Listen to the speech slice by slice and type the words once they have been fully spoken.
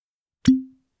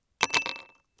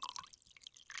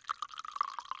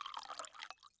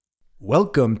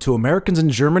Welcome to Americans in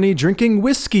Germany Drinking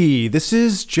Whiskey. This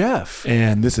is Jeff.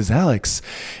 And this is Alex.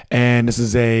 And this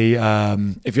is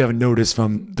if you haven't noticed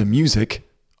from the music,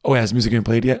 has music been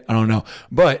played yet? I don't know.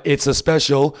 But it's a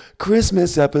special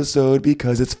Christmas episode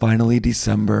because it's finally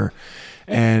December.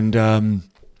 And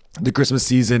the Christmas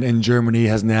season in Germany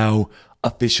has now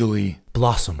officially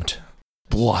blossomed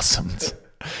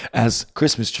as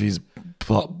Christmas trees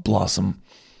blossom.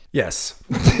 Yes.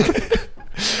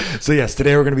 So yes,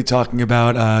 today we're going to be talking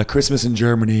about Christmas in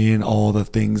Germany and all the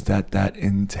things that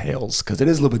entails, because it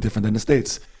is a little bit different than the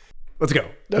States. Let's go.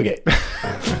 Okay.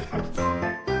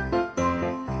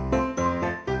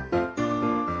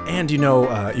 And you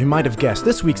might have guessed,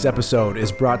 this week's episode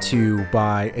is brought to you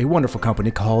by a wonderful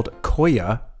company called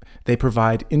Koya. They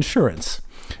provide insurance.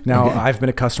 Now, I've been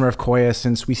a customer of Koya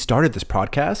since we started this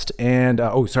podcast, and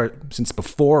since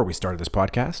before we started this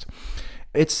podcast.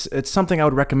 It's something I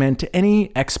would recommend to any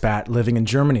expat living in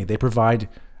Germany. They provide,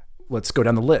 let's go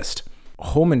down the list,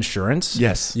 home insurance.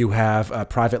 Yes. You have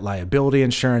private liability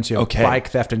insurance. You have bike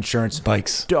theft insurance.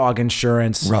 Bikes. Dog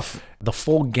insurance. Rough. The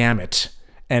full gamut.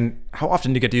 And how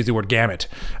often do you get to use the word gamut?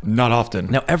 Not often.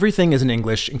 Now, everything is in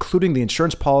English, including the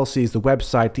insurance policies, the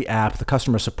website, the app, the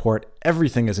customer support.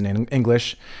 Everything is in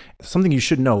English. Something you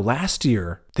should know, last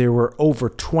year, there were over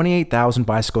 28,000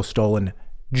 bicycles stolen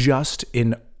just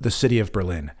in the city of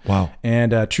Berlin. Wow.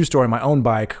 And true story, my own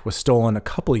bike was stolen a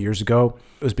couple of years ago.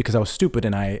 It was because I was stupid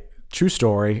and I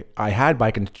had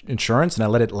bike insurance and I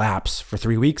let it lapse for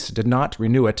 3 weeks, did not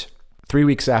renew it. 3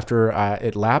 weeks after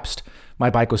it lapsed, my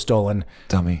bike was stolen.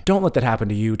 Dummy. Don't let that happen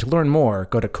to you. To learn more,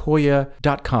 go to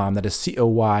koya.com. That is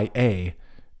Coya.com.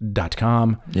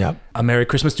 Yep. A Merry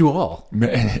Christmas to all.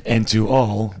 And to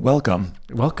all, welcome.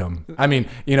 Welcome. I mean,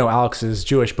 Alex is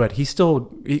Jewish, but he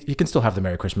can still have the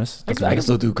Merry Christmas. I can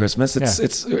still do Christmas.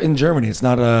 It's in Germany. It's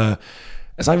not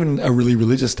even a really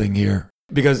religious thing here.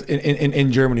 Because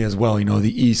in Germany as well,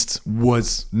 the East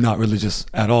was not religious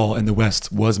at all, and the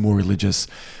West was more religious.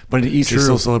 But in the East, they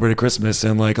still celebrated Christmas,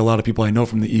 and like a lot of people I know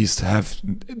from the East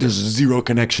there's zero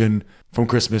connection from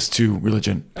Christmas to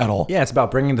religion at all. Yeah, it's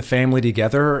about bringing the family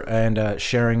together and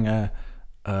sharing a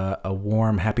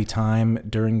warm, happy time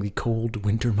during the cold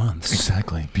winter months.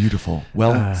 Exactly. Beautiful.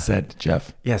 Well said,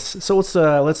 Jeff. Yes. So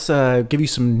let's give you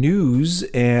some news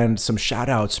and some shout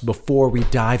outs before we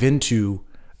dive into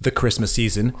the Christmas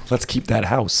season. Let's keep that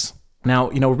house. Now,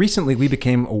 recently we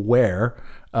became aware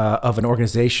of an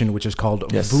organization which is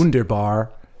called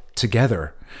Wunderbar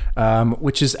Together,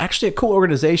 which is actually a cool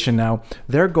organization. Now,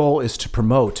 their goal is to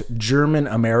promote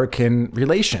German-American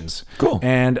relations. Cool.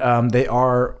 And they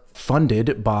are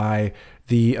funded by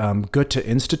the Goethe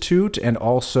Institute and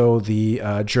also the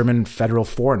German Federal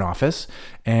Foreign Office.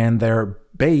 And they're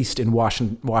based in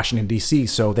Washington, D.C.,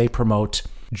 so they promote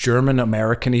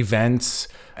German-American events,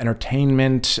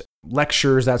 entertainment,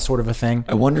 lectures, that sort of a thing.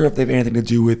 I wonder if they have anything to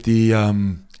do with the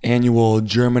annual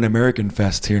German-American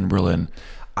Fest here in Berlin.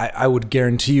 I would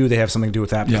guarantee you they have something to do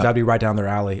with that, because that'd be right down their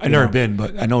alley. I've never been,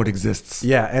 but I know it exists.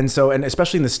 Yeah, and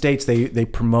especially in the States, they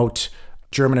promote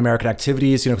German-American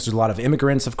activities, because there's a lot of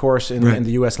immigrants, of course, in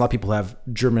the U.S. A lot of people have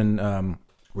German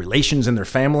relations in their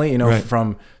family,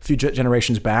 from a few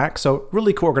generations back. So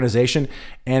really cool organization,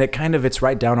 and it's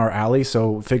right down our alley.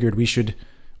 So figured we should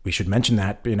mention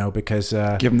that, because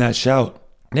give them that shout.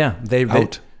 Yeah, they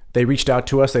reached out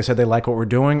to us. They said they like what we're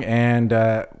doing, and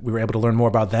we were able to learn more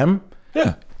about them.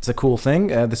 Yeah, it's a cool thing.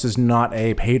 This is not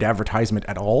a paid advertisement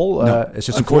at all. No, it's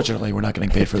just unfortunately we're not getting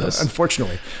paid for this.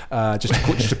 Unfortunately,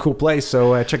 just a cool place.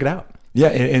 So check it out. Yeah,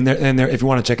 and if you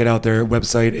want to check it out, their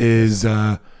website is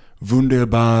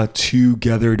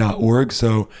wunderbartogether.org.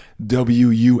 So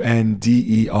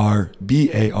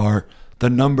WUNDERBAR, the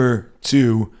number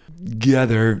 2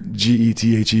 together,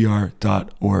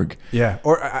 GETHER.org. Yeah,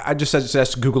 or I just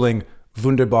suggest Googling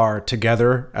Wunderbar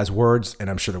Together as words, and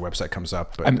I'm sure their website comes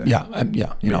up. But,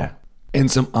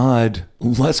 And some odd,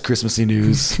 less Christmassy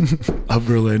news of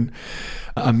Berlin.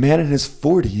 A man in his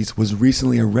 40s was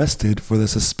recently arrested for the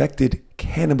suspected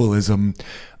cannibalism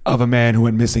of a man who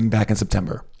went missing back in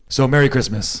September. So Merry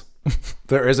Christmas.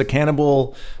 There is a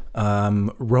cannibal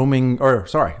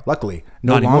luckily,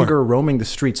 no longer roaming the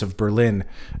streets of Berlin.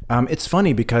 It's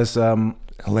funny because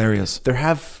hilarious. There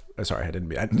have. Sorry, I didn't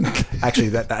mean. Actually,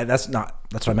 that's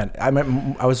what I meant.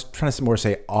 I was trying to more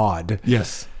say odd.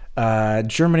 Yes.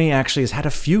 Germany actually has had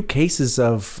a few cases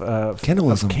of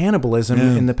cannibalism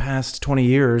in the past 20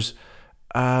 years.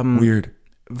 Weird.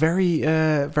 Very,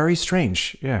 very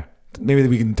strange. Yeah. Maybe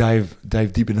we can dive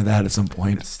deep into that at some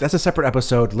point. That's a separate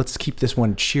episode. Let's keep this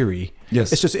one cheery.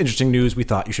 Yes. It's just interesting news we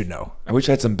thought you should know. I wish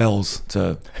I had some bells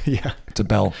to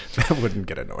bell. That wouldn't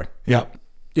get annoying. Yeah.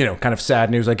 kind of sad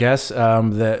news, I guess,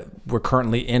 that we're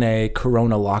currently in a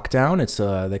corona lockdown. It's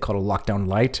they call it a lockdown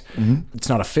light. It's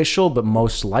not official, but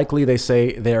most likely they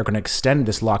say they are going to extend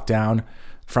this lockdown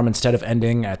from, instead of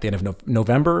ending at the end of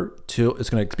November, to it's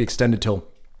going to be extended till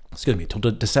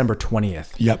December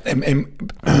 20th. Yep.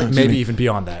 And maybe even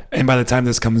beyond that. And by the time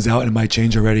this comes out, it might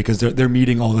change already, because they're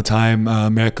meeting all the time,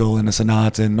 Merkel and the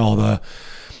Senat and all the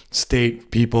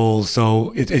state people,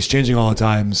 so it's changing all the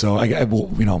time. So I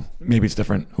will, maybe it's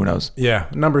different. Who knows? Yeah,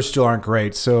 numbers still aren't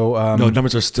great. So no,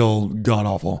 numbers are still god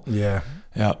awful. Yeah,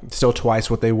 yeah, still twice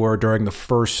what they were during the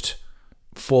first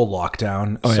full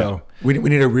lockdown. Oh, so yeah. We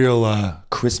need a real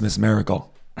Christmas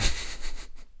miracle,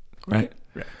 right?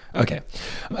 Right. Okay,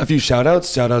 a few shout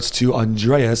outs to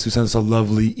Andreas, who sent us a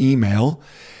lovely email.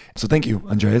 So thank you,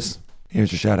 Andreas.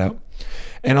 Here's your shout out.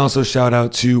 And also shout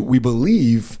out to, we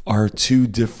believe, our two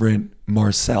different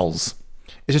Marcels.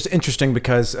 It's just interesting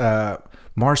because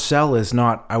Marcel is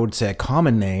not, I would say, a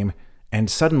common name. And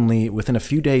suddenly, within a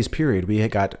few days period, we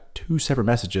had got two separate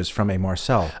messages from a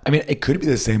Marcel. I mean, it could be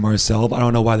the same Marcel, but I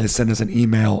don't know why they sent us an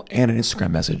email and an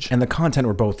Instagram message. And the content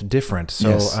were both different. So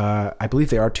Yes. I believe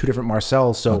they are two different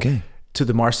Marcels. So Okay. to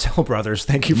the Marcel brothers,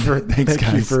 thank you for Thanks, thank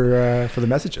you guys. for the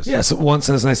messages. Yeah, so one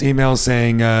sent us a nice email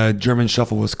saying German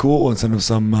Shuffle was cool, and sent us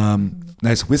some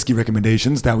nice whiskey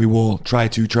recommendations that we will try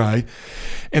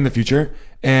in the future.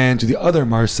 And to the other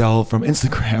Marcel from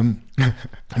Instagram,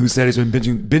 who said he's been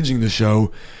binging the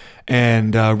show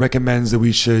and recommends that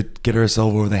we should get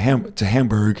ourselves over to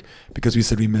Hamburg, because we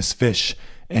said we miss fish,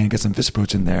 and get some fish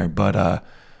approach in there. But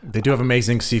They do have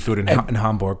amazing seafood in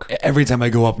Hamburg. every time I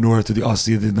go up north to the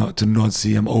Ostsee, to North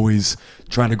Sea, I'm always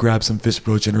trying to grab some fish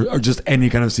approach or just any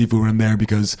kind of seafood when I'm there,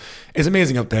 because it's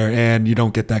amazing up there, and you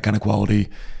don't get that kind of quality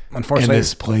Unfortunately, in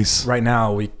this place. right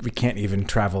now we can't even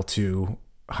travel to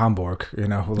Hamburg,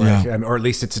 Yeah. or at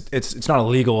least it's not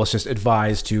illegal. It's just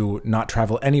advised to not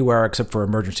travel anywhere except for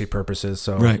emergency purposes.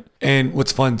 So Right. And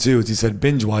what's fun too is he said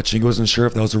binge watching. He wasn't sure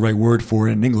if that was the right word for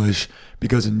it in English,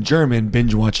 because in German,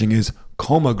 binge watching is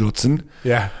Komaglotzen,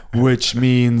 yeah, which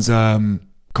means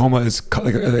coma is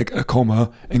like a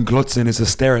coma, and glotzen is to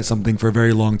stare at something for a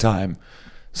very long time.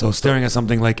 So staring at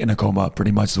something like in a coma,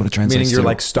 pretty much is what it translates meaning you're to.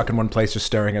 like stuck in one place, just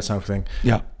staring at something.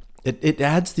 Yeah. It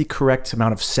adds the correct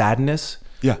amount of sadness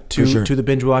Yeah, to for sure. to the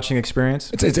binge watching experience.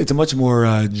 It's a much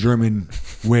more German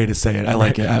way to say it. I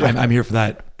like it. I'm here for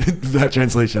that that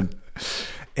translation.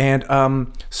 And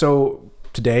so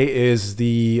today is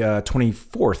the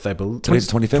 24th, I believe. Today's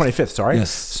the 25th? 25th, sorry. Yes.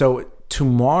 So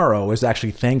tomorrow is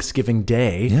actually Thanksgiving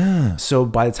Day. Yeah. So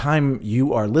by the time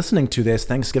you are listening to this,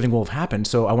 Thanksgiving will have happened.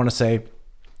 So I want to say,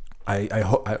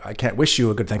 I can't wish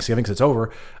you a good Thanksgiving because it's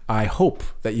over. I hope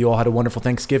that you all had a wonderful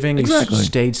Thanksgiving. Exactly. You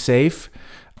stayed safe,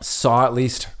 saw at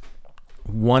least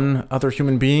one other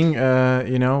human being,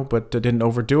 but didn't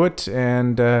overdo it.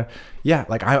 And I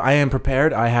am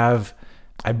prepared.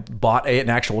 I bought an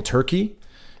actual turkey.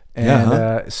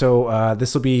 And so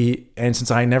this will be, and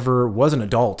since I never was an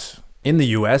adult in the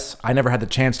US, I never had the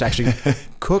chance to actually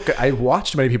cook. I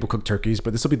watched many people cook turkeys,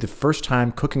 but this will be the first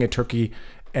time cooking a turkey,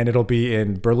 and it'll be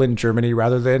in Berlin, Germany,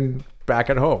 rather than back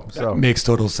at home. So Makes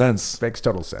total sense. makes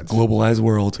total sense. Globalized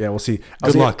world. Yeah, we'll see.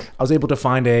 Good luck. I was able to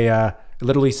find it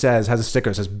literally has a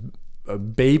sticker. It says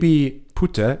baby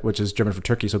Pute, which is German for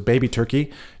turkey. So baby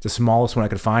turkey. It's the smallest one I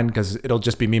could find because it'll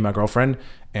just be me and my girlfriend,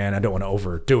 and I don't want to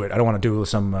overdo it. I don't want to do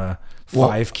some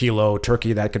 5 kilo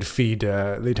turkey that could feed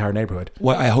the entire neighborhood.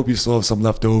 Well, I hope you still have some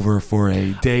left over for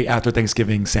a day after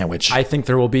Thanksgiving sandwich. I think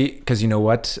there will be, because you know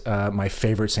what? My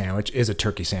favorite sandwich is a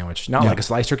turkey sandwich. Not like a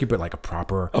sliced turkey, but like a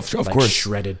proper, Of like course.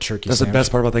 shredded turkey That's sandwich. the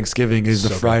best part about Thanksgiving is the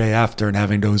So Friday after and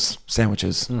having those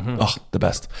sandwiches. Mm-hmm. Oh, the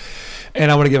best.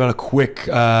 And I want to give out a quick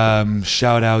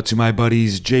shout out to my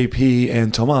buddies JP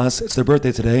and Tomas. It's their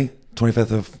birthday today,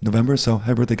 25th of November. So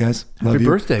happy birthday, guys. Love Happy you.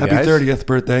 birthday, happy guys. 30th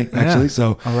birthday, actually. Yeah.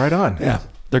 So Oh, right on. yeah,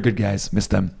 they're good guys. Miss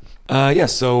them.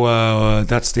 So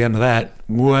that's the end of that.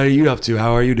 What are you up to?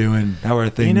 How are you doing? How are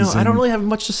things? I don't really have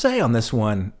much to say on this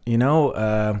one.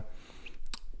 I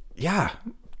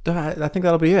think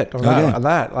that'll be it on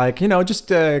that. Like,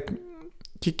 just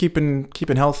keeping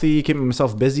healthy, keeping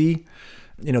myself busy.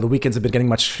 The weekends have been getting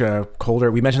much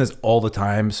colder. We mention this all the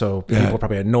time, so people are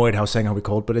probably annoyed saying how we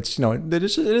cold, but it's it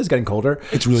is getting colder.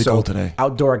 It's really cold today.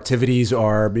 Outdoor activities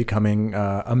are becoming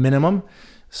a minimum.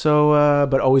 So,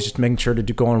 but always just making sure to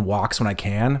go on walks when I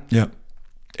can. Yeah.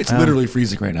 It's literally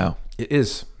freezing right now. It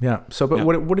is, yeah. So, but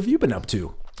what have you been up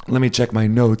to? Let me check my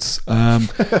notes.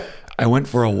 I went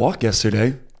for a walk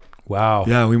yesterday. Wow.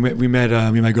 Yeah, we met. Me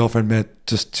and my girlfriend met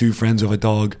just two friends with a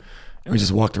dog, and we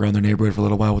just walked around their neighborhood for a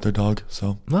little while with their dog.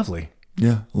 So Lovely.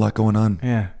 yeah, a lot going on.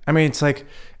 Yeah. I mean,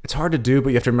 it's hard to do, but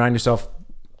you have to remind yourself,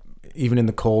 even in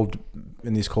these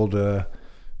cold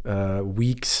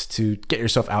weeks, to get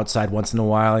yourself outside once in a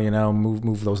while,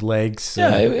 move those legs.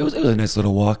 Yeah, it was a nice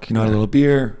little walk. Had a little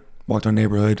beer, walked our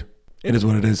neighborhood. It is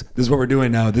what it is. This is what we're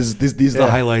doing now. These are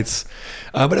the highlights.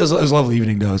 But it was a lovely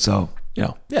evening though. So,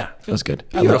 yeah, it was good.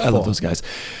 I love those guys.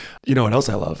 You know what else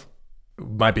I love?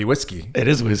 Might be whiskey. It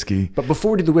is whiskey. But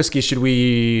before we do the whiskey, should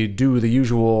we do the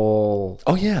usual?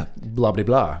 Oh yeah, blah blah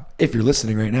blah. If you're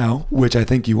listening right now, which I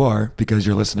think you are because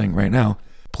you're listening right now,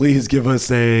 please give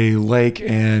us a like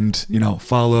and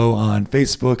follow on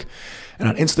Facebook and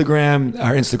on Instagram.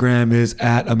 Our Instagram is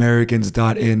at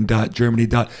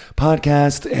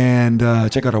americans.in.germany.podcast, and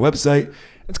check out our website.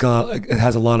 It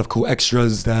has a lot of cool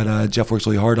extras that Jeff works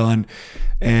really hard on,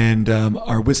 and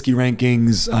our whiskey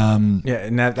rankings.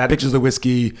 And that pictures of the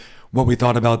whiskey, what we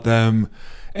thought about them,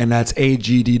 and that's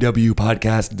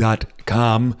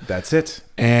agdwpodcast.com. That's it.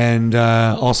 And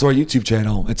also our YouTube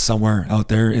channel. It's somewhere out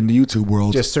there in the YouTube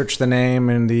world. Just search the name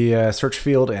in the search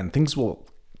field, and things will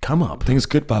come up. Things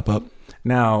could pop up.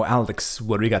 Now, Alex,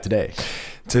 what do we got today?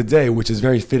 Today, which is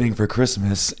very fitting for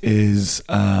Christmas, is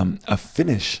a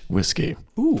Finnish whiskey.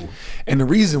 Ooh. And the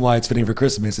reason why it's fitting for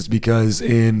Christmas is because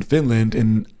in Finland,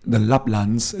 in the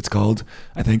Laplands, it's called,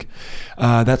 I think,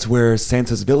 that's where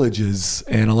Santa's village is.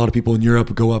 And a lot of people in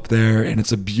Europe go up there, and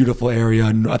it's a beautiful area.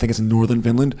 I think it's in northern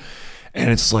Finland.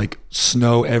 And it's like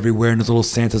snow everywhere, and there's a little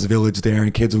Santa's village there,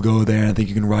 and kids will go there. And I think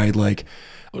you can ride like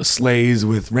sleighs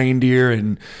with reindeer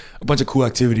and a bunch of cool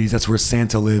activities. That's where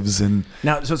Santa lives. And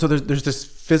now, so there's this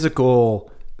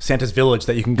physical Santa's village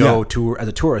that you can go to as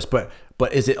a tourist, but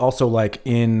is it also like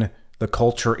in the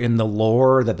culture, in the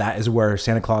lore, that is where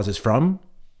Santa Claus is from?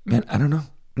 Man, I don't know.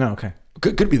 No, okay.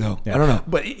 Could be though. Yeah. I don't know.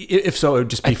 But if so, it would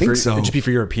just be it'd just be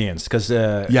for Europeans, because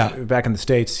back in the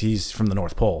States, he's from the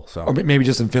North Pole. So, or maybe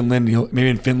just in Finland. Maybe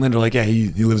in Finland, or like he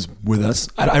lives with us.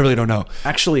 I really don't know.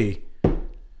 Actually,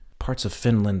 parts of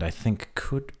Finland, I think,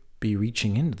 could be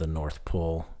reaching into the North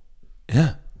Pole.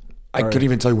 Yeah. I couldn't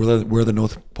even tell you where the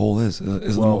North Pole is.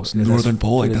 Is the most northern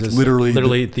pole? Like that's literally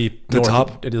the north,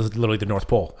 top. It is literally the North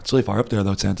Pole. It's really far up there,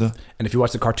 though, Santa. And if you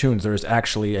watch the cartoons, there is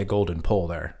actually a golden pole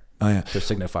there. Oh yeah, to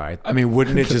signify. I mean,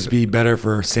 wouldn't it just be better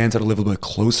for Santa to live a little bit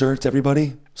closer to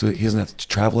everybody, so he doesn't have to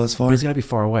travel as far? But he's got to be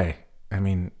far away. I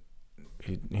mean,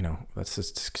 that's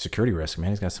just security risk, man.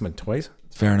 He's got so many toys.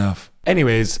 Fair enough.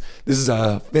 Anyways, this is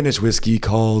a Finnish whiskey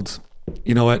called,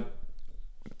 you know what?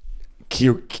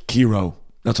 Kiro.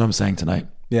 That's what I'm saying tonight.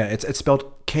 Yeah, it's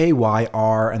spelled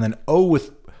Kyr and then O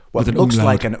with what looks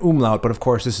like an umlaut, but of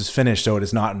course this is Finnish, so it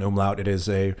is not an umlaut. It is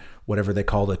a whatever they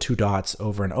call the two dots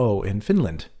over an O in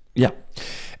Finland. Yeah,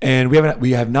 and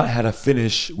we have not had a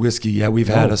Finnish whiskey yet. We've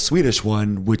had a Swedish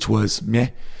one, which was meh,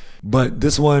 but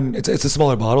this one it's a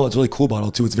smaller bottle. It's a really cool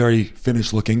bottle too. It's very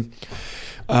Finnish looking,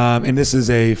 and this is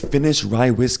a Finnish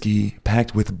rye whiskey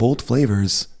packed with bold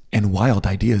flavors and wild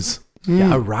ideas.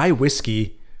 Yeah, a rye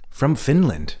whiskey from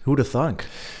Finland. Who'd have thunk?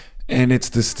 And it's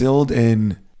distilled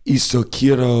in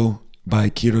Isokiro by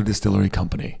Kiro Distillery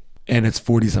Company, and it's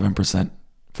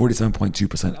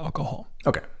 47.2% alcohol.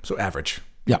 Okay, so average.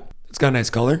 Yeah, it's got a nice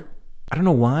color. I don't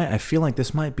know why. I feel like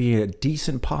this might be a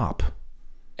decent pop.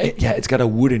 It's got a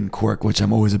wooden cork, which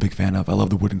I'm always a big fan of. I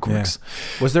love the wooden corks.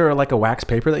 Yeah. Was there like a wax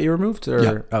paper that you removed? Or?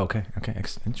 Yeah. Oh, okay.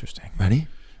 Interesting. Ready?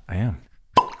 I am.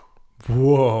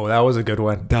 Whoa, that was a good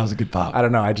one. That was a good pop. I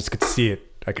don't know. I just could see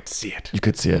it. I could see it. You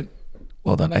could see it.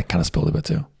 Well done. I kind of spilled a bit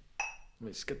too. Let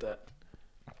me just get that.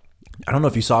 I don't know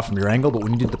if you saw it from your angle, but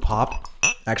when you did the pop,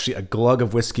 actually a glug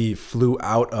of whiskey flew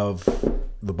out of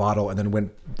the bottle and then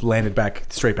landed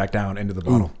straight back down into the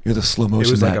bottle. Ooh, you're the slow motion.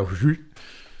 It was like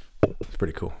it's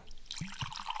pretty cool.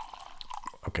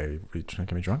 Okay, are you trying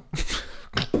to get me drunk?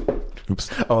 Oops.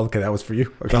 Oh, okay, that was for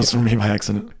you. Okay. That was for me by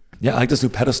accident. Yeah, I like this new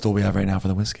pedestal we have right now for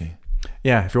the whiskey.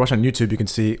 Yeah, if you're watching on YouTube, you can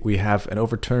see we have an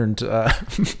overturned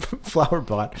flower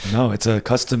pot. No, it's a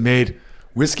custom-made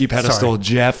whiskey pedestal,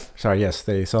 Jeff. Sorry, yes,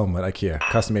 they sell them at IKEA.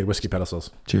 Custom-made whiskey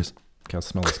pedestals. Cheers. Okay, I'll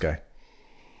smell this guy.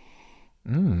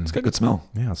 It's got a good smell.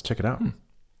 Yeah, let's check it out.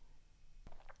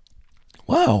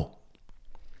 Wow.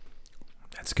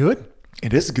 That's good.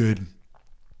 It is good.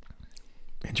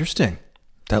 Interesting.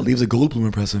 That leaves a Goldblum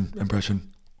impression.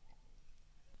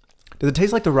 Does it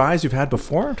taste like the ryes you've had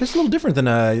before? It tastes a little different than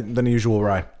a usual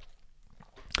rye.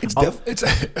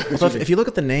 If you look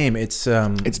at the name, it's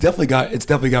definitely got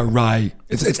rye.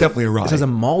 It's definitely a rye. It has a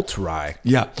malt rye.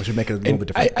 Yeah, which would make it a little bit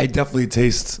different. I definitely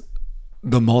taste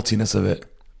the maltiness of it.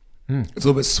 It's a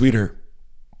little bit sweeter.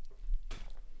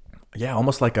 Yeah,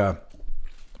 almost like a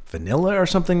vanilla or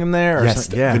something in there. Or yes,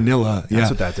 yeah. Vanilla. Yeah, that's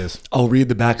what that is. I'll read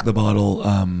the back of the bottle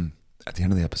at the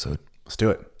end of the episode. Let's do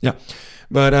it. Yeah.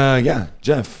 But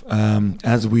Jeff,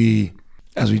 as we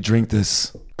as we drink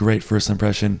this great first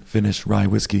impression Finnish rye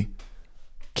whiskey,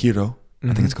 Kiro,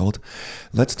 I think it's called,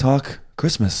 let's talk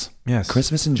Christmas. Yes.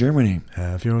 Christmas in Germany.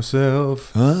 Have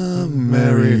yourself a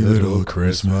merry little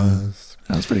Christmas.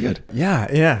 That was pretty good.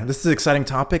 Yeah. This is an exciting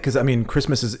topic because, I mean,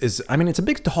 Christmas is I mean, it's a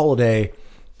big holiday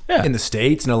in the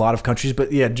States and a lot of countries.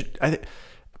 But yeah,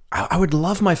 I would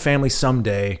love my family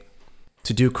someday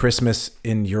to do Christmas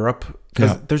in Europe.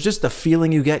 Because there's just a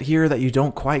feeling you get here that you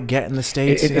don't quite get in the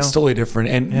States. It's totally different.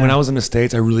 And when I was in the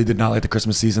States, I really did not like the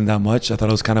Christmas season that much. I thought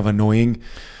it was kind of annoying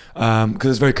because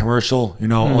it's very commercial. You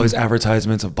know, all these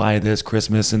advertisements of buy this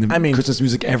Christmas and Christmas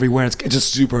music everywhere. It's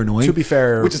just super annoying. To be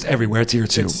fair, which is everywhere. It's here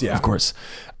too, of course.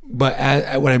 But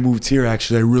when I moved here,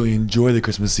 actually, I really enjoy the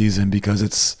Christmas season because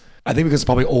it's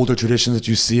probably older traditions that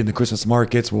you see in the Christmas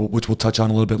markets, which we'll touch on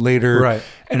a little bit later. Right.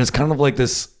 And it's kind of like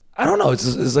this. I don't know.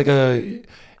 It's like a.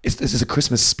 This is a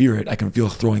Christmas spirit I can feel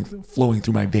flowing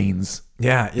through my veins.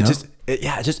 Yeah,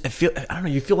 I feel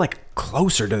you feel like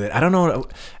closer to it. I don't know.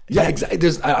 Yeah, exactly.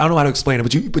 I don't know how to explain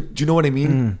it, but do you know what I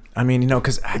mean? I mean,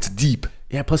 because it's deep.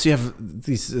 Yeah. Plus, you have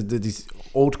these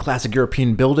old classic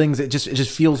European buildings. It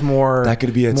just feels more that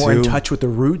could be it more too. in touch with the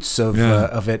roots of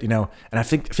it. And I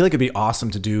feel like it'd be awesome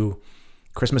to do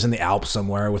Christmas in the Alps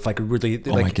somewhere with like really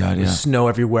my God, snow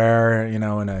everywhere. In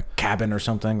a cabin or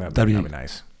something. That'd be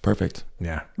nice. Perfect.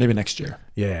 Yeah. Maybe next year.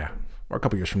 Yeah. Or a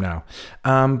couple years from now.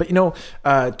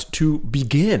 But to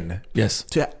begin, yes,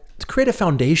 to create a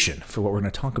foundation for what we're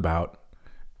going to talk about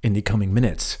in the coming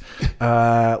minutes,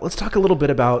 let's talk a little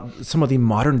bit about some of the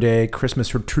modern day Christmas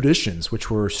traditions which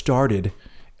were started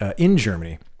in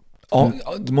Germany.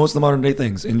 Most of the modern day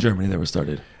things in Germany that were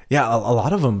started. Yeah, a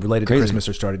lot of them related to Christmas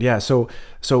are started. Yeah, so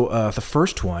the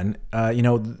first one,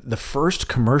 the first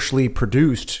commercially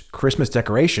produced Christmas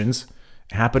decorations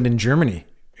happened in Germany.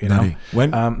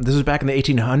 When? This was back in the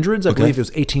 1800s. I believe it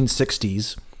was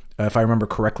 1860s, if I remember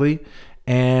correctly.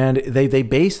 And they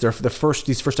based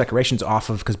these first decorations off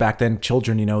of, because back then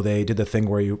children, they did the thing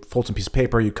where you fold some piece of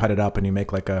paper, you cut it up, and you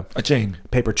make like a chain,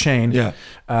 paper chain. Yeah.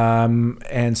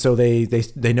 And so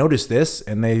they noticed this,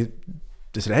 and they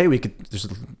said, hey,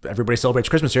 everybody celebrates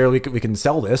Christmas here. We can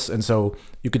sell this, and so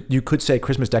you could say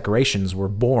Christmas decorations were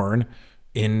born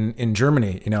in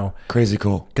Germany. Crazy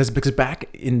cool. Because back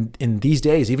in these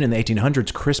days, even in the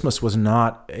 1800s, Christmas was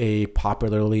not a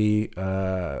popularly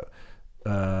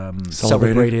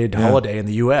celebrated holiday in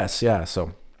the U.S. Yeah,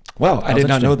 so wow, I did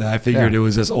not know that. I figured it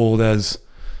was as old as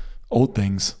old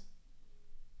things.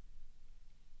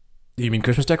 You mean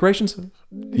Christmas decorations?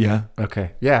 Yeah.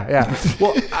 Okay. Yeah.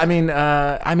 Well, I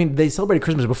mean, they celebrated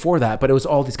Christmas before that, but it was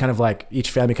all these kind of like each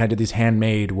family kind of did these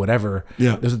handmade whatever.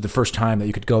 Yeah. This was the first time that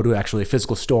you could go to actually a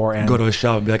physical store and go to a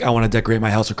shop and be like, I want to decorate my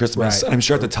house for Christmas. Right. I'm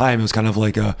sure at the time it was kind of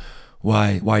like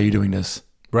why are you doing this?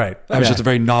 Right. I'm sure it's a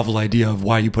very novel idea of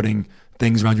why are you putting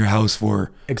things around your house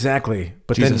for exactly.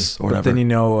 But Jesus then, or whatever. But then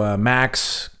like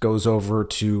goes over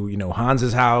to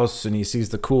Hans's house and he sees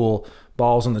the cool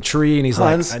balls on the tree and he's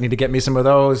like, I need to get me some of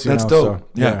those. That's dope. So,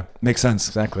 yeah, makes sense.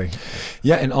 Exactly.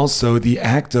 Yeah, and also the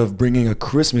act of bringing a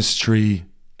Christmas tree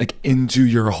like into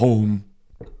your home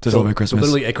to celebrate Christmas. So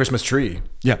literally a Christmas tree.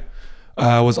 Yeah.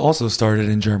 Was also started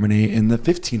in Germany in the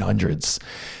 1500s.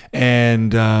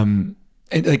 And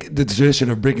like the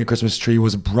tradition of bringing a Christmas tree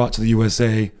was brought to the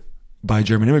USA by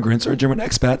German immigrants or German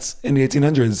expats in the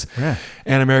 1800s. Yeah.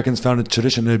 And Americans found the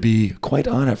tradition to be quite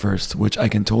odd at first, which I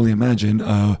can totally imagine.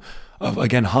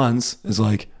 Again, Hans is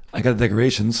like, I got the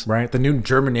decorations. Right. The new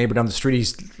German neighbor down the street,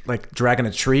 he's like dragging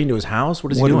a tree into his house.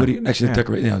 What is he doing?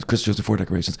 Decorate, Christmas before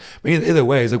decorations. I mean, either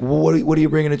way, it's like, well, what are you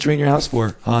bringing a tree in your house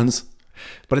for, Hans?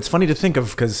 But it's funny to think of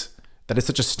because that is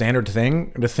such a standard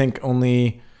thing to think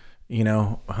only,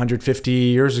 150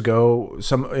 years ago,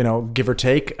 give or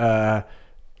take,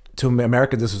 to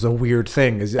Americans, this was a weird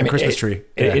thing, is a Christmas tree.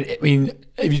 I mean,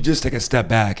 if you just take a step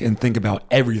back and think about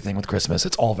everything with Christmas,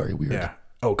 it's all very weird. Yeah.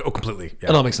 Oh, completely. Yeah.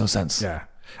 It all makes no sense. Yeah.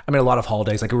 I mean, a lot of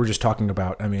holidays, like we were just talking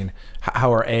about, I mean,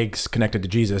 how are eggs connected to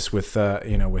Jesus with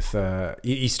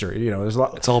Easter? There's a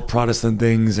lot. It's all Protestant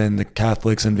things and the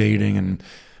Catholics invading and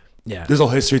there's a whole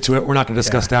history to it. We're not going to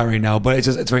discuss that right now, but it's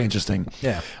very interesting.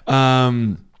 Yeah.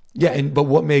 But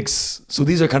what makes, so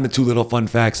these are kind of two little fun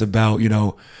facts about,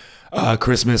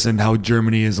 Christmas and how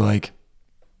Germany is like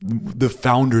the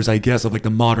founders, I guess, of like the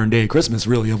modern day Christmas,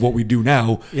 really, of what we do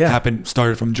now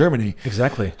started from Germany.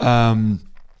 Exactly.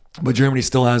 But Germany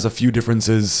still has a few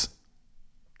differences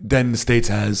than the States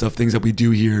has of things that we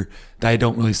do here that I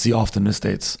don't really see often in the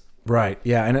States. Right.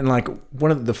 Yeah. And then like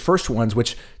one of the first ones,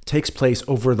 which takes place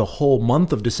over the whole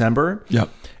month of December. Yep.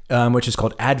 Which is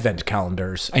called Advent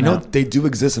calendars. I know they do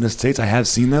exist in the States. I have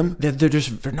seen them.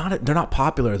 They're not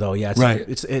popular though. Yeah.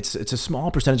 It's a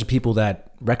small percentage of people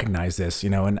that recognize this,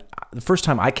 and the first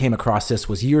time I came across this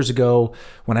was years ago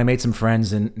when I made some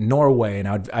friends in Norway,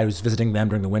 and I was visiting them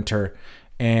during the winter,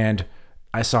 and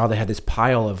I saw they had this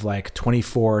pile of like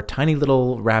 24 tiny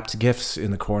little wrapped gifts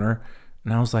in the corner.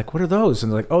 And I was like, what are those?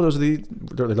 And they're like, oh, those are they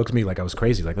looked at me like I was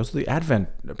crazy. Like, those are the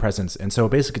Advent presents. And so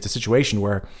basically it's a situation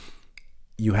where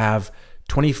you have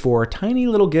 24 tiny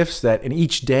little gifts that in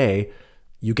each day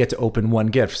you get to open one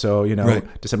gift. So,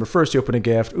 right. December 1st, you open a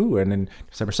gift. Ooh, and then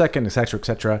December 2nd, et cetera, et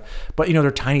cetera. But,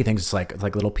 they're tiny things. It's like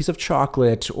a little piece of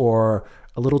chocolate or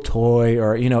a little toy,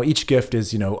 or, each gift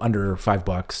is, under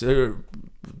 $5,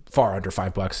 far under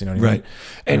 $5, you know what I mean? Right.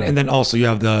 And then also you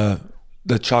have the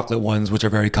chocolate ones, which are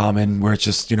very common, where it's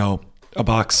just, a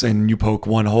box and you poke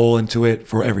one hole into it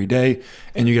for every day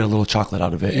and you get a little chocolate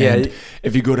out of it. Yeah. And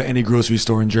if you go to any grocery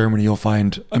store in Germany, you'll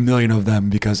find a million of them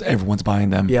because everyone's buying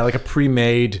them. Yeah, like a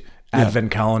pre-made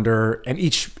Advent calendar, and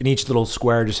each little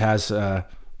square just has a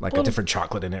different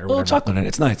chocolate in it or whatever. Chocolate in it.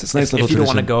 It's nice. It's a nice little If you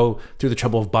tradition. don't want to go through the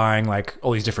trouble of buying like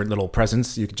all these different little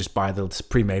presents, you could just buy the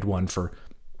pre-made one for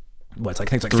what's like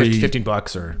things like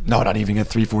 $15 or no, not even at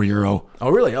 €3-4. Oh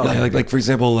really? Oh, yeah, like for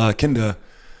example,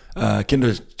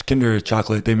 Kinder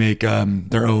chocolate. They make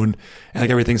their own, and like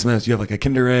everything. Sometimes you have like a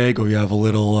Kinder egg, or you have a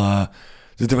little.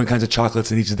 There's different kinds of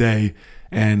chocolates in each day,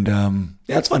 and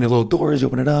it's fun. The little doors, you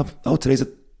open it up. Oh, today's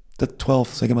the 12th,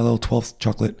 so I get my little 12th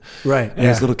chocolate. Right. And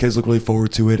these little kids look really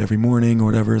forward to it every morning or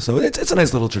whatever. So it's a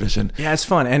nice little tradition. Yeah, it's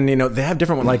fun, and they have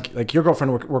different ones. Like your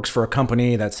girlfriend works for a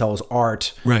company that sells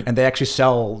art, right? And they actually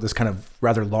sell this kind of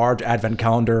rather large Advent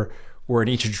calendar, where in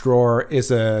each drawer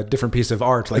is a different piece of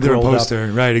art, like a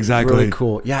poster, right? Exactly. Really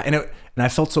cool. Yeah, and I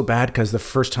felt so bad because the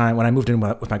first time when I moved in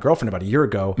with my girlfriend about a year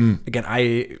ago, again,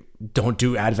 I don't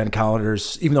do Advent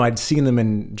calendars, even though I'd seen them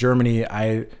in Germany.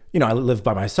 I lived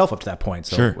by myself up to that point,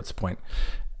 so sure. What's the point?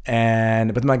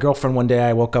 But my girlfriend, one day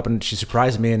I woke up and she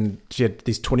surprised me, and she had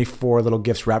these 24 little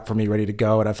gifts wrapped for me, ready to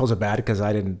go. And I felt so bad because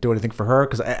I didn't do anything for her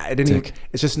because I didn't.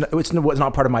 It's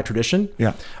not part of my tradition.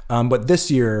 Yeah. But this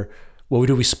year, what we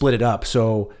do, we split it up.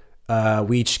 So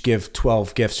we each give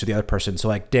 12 gifts to the other person. So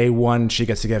like day one, she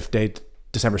gets a gift.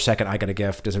 December 2nd, I get a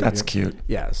gift. That's cute.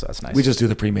 Yeah, so that's nice. We just do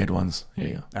the pre-made ones. Here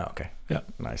you go. Oh, okay. Yeah.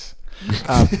 Nice.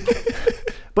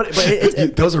 But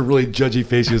those are really judgy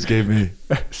faces you just gave me.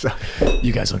 So,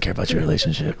 you guys don't care about your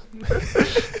relationship.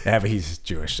 Yeah, but he's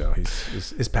Jewish, so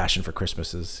his passion for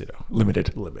Christmas is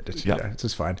limited. Yeah, it's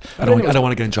just fine. I don't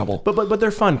want to get in trouble. But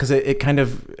they're fun because it kind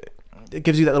of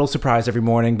gives you that little surprise every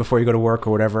morning before you go to work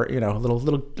or whatever.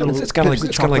 Little. It's kind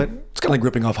of like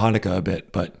ripping off Hanukkah a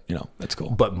bit, but that's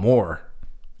cool. But more.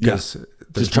 Yes,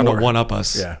 just trying to one up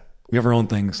us. Yeah, we have our own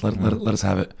things. Let us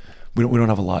have it. We don't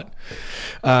have a lot.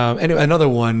 Anyway, another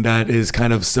one that is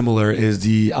kind of similar is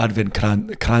the Advent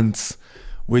Kranz,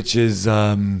 which is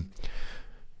so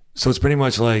it's pretty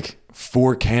much like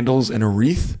 4 candles in a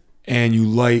wreath, and you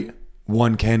light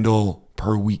 1 candle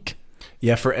per week.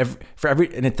 Yeah, for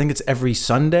every, and I think it's every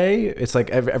Sunday. It's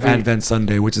like every Advent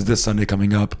Sunday, which is this Sunday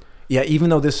coming up. Yeah, even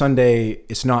though this Sunday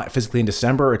it's not physically in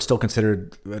December, it's still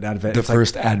considered an Advent. The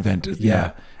first Advent.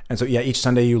 Yeah. And so each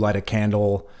Sunday you light a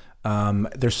candle.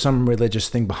 There's some religious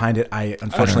thing behind it. I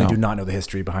unfortunately do not know the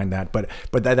history behind that, but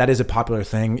that is a popular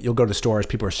thing. You'll go to stores,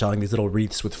 people are selling these little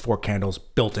wreaths with 4 candles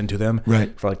built into them,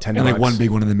 right, for like $10. And like one big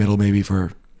one in the middle, maybe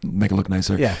for make it look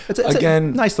nicer. Yeah, it's a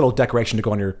nice little decoration to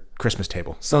go on your Christmas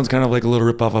table. Sounds kind of like a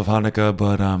little ripoff of Hanukkah,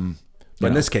 but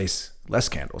in this case, less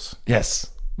candles. Yes,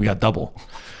 we got double.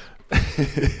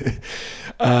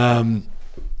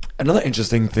 Another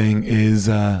interesting thing is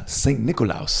Saint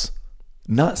Nicolaus,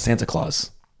 not Santa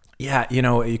Claus. Yeah,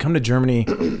 you come to Germany,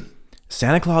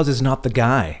 Santa Claus is not the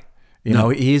guy.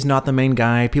 He's not the main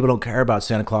guy. People don't care about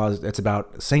Santa Claus. It's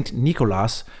about Saint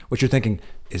Nicholas, which you're thinking,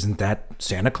 isn't that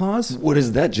Santa Claus? What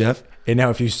is that, Jeff? And now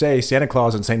if you say Santa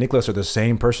Claus and Saint Nicholas are the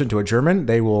same person to a German,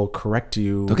 they will correct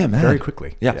you very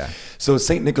quickly. Yeah. So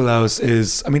Saint Nicholas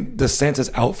is, the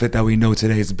Santa's outfit that we know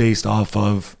today is based off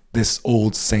of this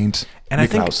old Saint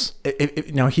Nicholas. I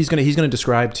think now he's gonna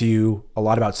describe to you a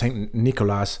lot about Saint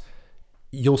Nicholas.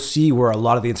 You'll see where a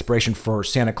lot of the inspiration for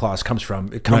Santa Claus comes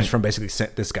from. It comes from basically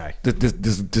this guy,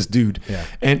 this dude. Yeah.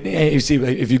 And you see,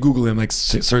 if you Google him, like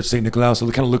search Saint Nicholas, so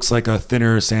it kind of looks like a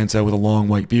thinner Santa with a long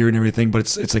white beard and everything.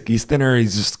 But it's like he's thinner.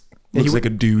 He's just looks like a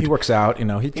dude. He works out, you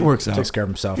know. He works out. Takes care of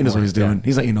himself. He knows what he's doing. Yeah.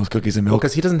 He's not eating those cookies and milk.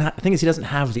 Because he doesn't. The thing is, he doesn't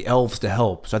have the elves to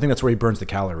help. So I think that's where he burns the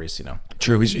calories. You know.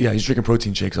 True. He's drinking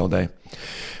protein shakes all day.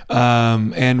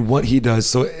 And what he does,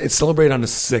 so it's celebrated on the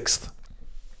 6th.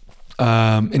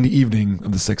 In the evening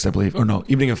of the 6th, I believe, or no,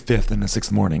 evening of 5th and the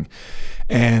 6th morning.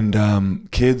 And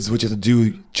kids, what you have to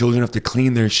do, children have to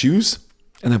clean their shoes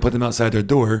and then put them outside their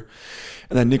door.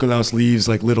 And then Nikolaus leaves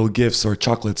like little gifts or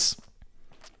chocolates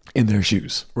in their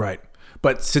shoes. Right.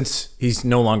 But since he's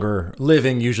no longer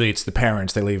living, usually it's the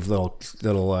parents. They leave little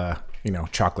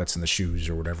chocolates in the shoes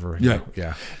or whatever. Yeah.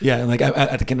 Yeah. Yeah. And like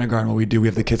at the kindergarten, what we do, we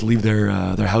have the kids leave their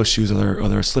house shoes or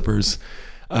their slippers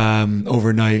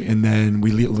overnight, and then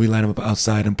we line them up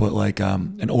outside and put like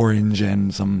an orange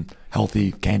and some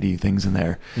healthy candy things in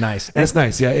there. Nice. And it's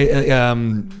nice. Yeah.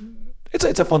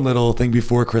 It's a fun little thing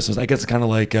before Christmas. I guess it's kind of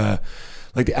like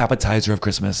the appetizer of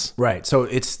Christmas. Right. So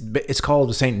it's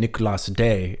called Saint Nicholas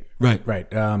Day. Right. Right.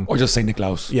 Or just Saint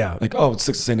Niklaus. Yeah. Like, oh, it's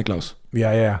 6th of Saint Niklaus.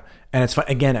 Yeah. And it's fun.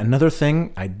 Again, another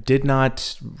thing I did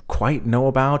not quite know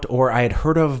about, or I had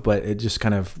heard of, but it just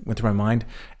kind of went through my mind.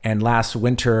 And last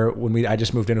winter, when I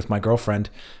just moved in with my girlfriend,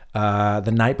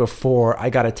 the night before, I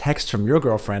got a text from your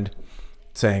girlfriend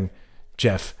saying,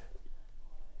 Jeff,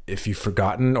 if you've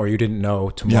forgotten or you didn't know,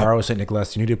 tomorrow is St.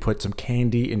 Nicholas, you need to put some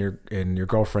candy in your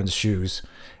girlfriend's shoes.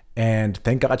 And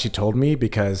thank God she told me,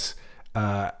 because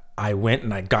I went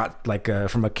and I got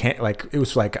from a can, it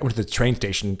was like I went to the train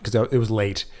station because it was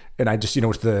late, and I just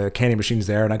with the candy machines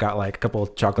there, and I got like a couple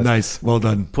of chocolates. Nice, well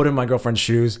done. Put in my girlfriend's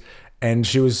shoes, and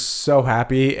she was so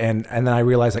happy. And then I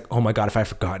realized, like, oh my God, if I had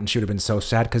forgotten, she would have been so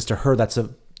sad, because to her that's a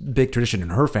big tradition in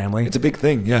her family. It's a big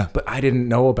thing, yeah. But I didn't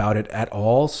know about it at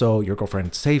all. So your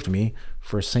girlfriend saved me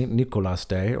for Saint Nicholas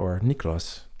Day or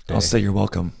Nicholas Day. I'll say you're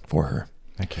welcome for her.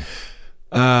 Thank you.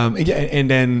 And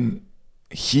then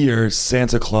here,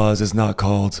 Santa Claus is not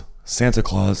called Santa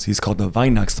Claus. He's called the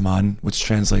Weihnachtsmann, which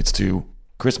translates to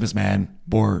Christmas man,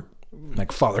 or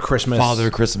like Father Christmas. Father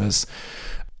Christmas.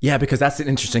 Yeah, because that's an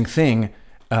interesting thing.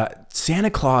 Santa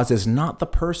Claus is not the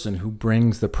person who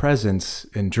brings the presents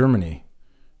in Germany.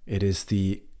 It is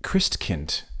the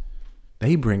Christkind.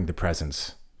 They bring the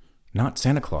presents, not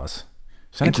Santa Claus.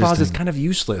 Santa Claus is kind of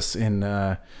useless in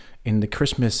the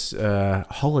Christmas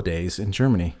holidays in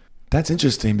Germany. That's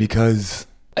interesting, because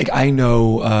like I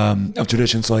know of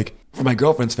traditions. Like for my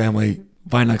girlfriend's family,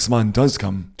 Weihnachtsmann does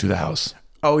come to the house.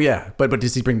 Oh yeah, but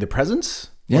does he bring the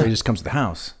presents? Yeah. Or he just comes to the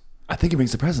house? I think he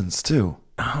brings the presents too.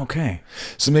 Oh, okay.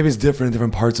 So maybe it's different in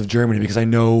different parts of Germany, because I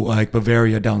know like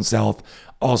Bavaria down south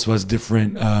also has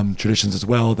different traditions as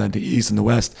well than the east and the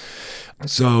west.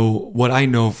 So what I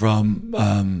know from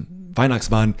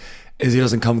Weihnachtsmann is he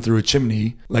doesn't come through a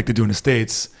chimney like they do in the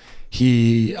States.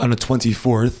 He, on the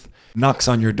 24th, knocks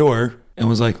on your door and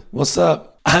was like, "What's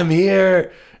up? I'm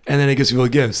here." And then he gives people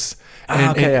gifts.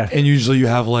 And usually you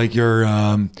have like your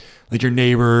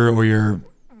neighbor or your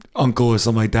uncle or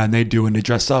something like that, and they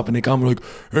dress up and they come like,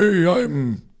 "Hey,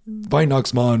 I'm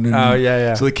Weihnachtsmann." And oh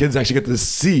yeah. So the kids actually get to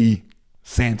see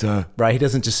Santa. Right. He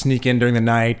doesn't just sneak in during the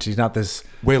night. He's not this.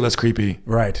 Way less creepy.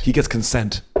 Right. He gets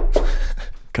consent.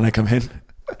 Can I come in?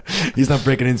 He's not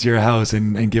breaking into your house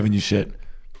and giving you shit.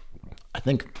 I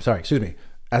think. Sorry. Excuse me.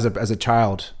 As a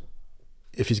child,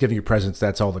 if he's giving you presents,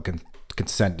 that's all the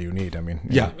consent you need. I mean.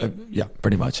 Yeah,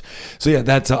 pretty much. So yeah,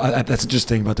 that's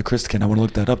interesting about the Christkind. I want to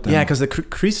look that up then. Yeah, because the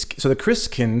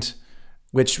Christkind,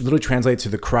 which literally translates to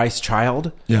the Christ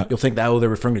child. Yeah. You'll think that they're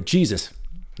referring to Jesus.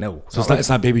 No. So it's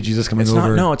not baby Jesus coming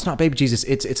over. No, it's not baby Jesus.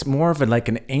 It's more of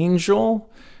an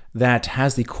angel that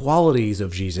has the qualities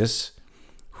of Jesus,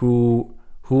 who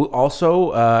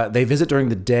also they visit during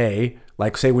the day.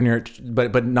 Like say when you're,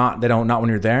 but not when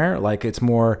you're there. Like it's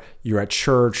more you're at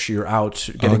church, you're out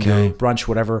getting your brunch,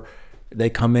 whatever.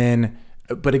 They come in,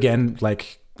 but again,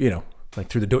 like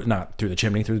through the door, not through the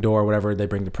chimney, through the door, whatever. They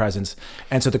bring the presents,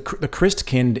 and so the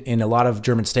Christkind in a lot of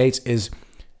German states is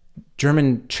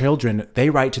German children. They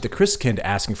write to the Christkind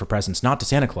asking for presents, not to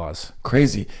Santa Claus.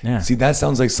 Crazy. Yeah. See, that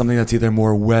sounds like something that's either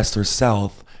more west or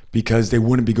south, because they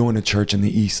wouldn't be going to church in the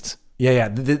east. Yeah.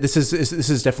 This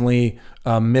is definitely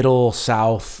middle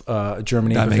south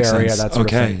Germany, that Bavaria, makes sense. that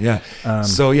sort of thing. Yeah.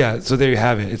 So there you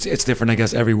have it. It's different, I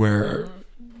guess, everywhere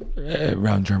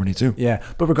around Germany too. Yeah,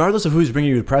 but regardless of who's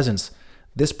bringing you the presents,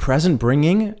 this present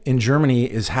bringing in Germany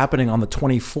is happening on the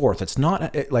 24th. It's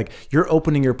not like you're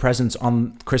opening your presents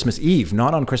on Christmas Eve,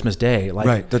 not on Christmas Day. Like,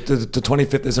 right. The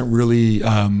 25th isn't really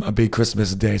a big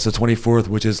Christmas day. It's the 24th,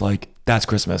 which is like, that's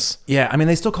Christmas. Yeah. I mean,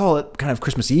 they still call it kind of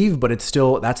Christmas Eve, but it's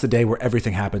still, that's the day where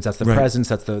everything happens. That's the presents,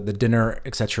 that's the dinner,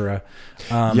 etc.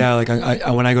 Yeah. Like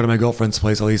when I go to my girlfriend's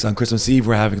place, at least on Christmas Eve,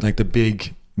 we're having like the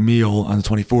big meal on the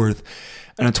 24th.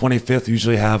 And on 25th, you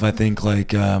usually have, I think,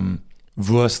 like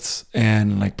wurst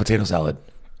and like potato salad.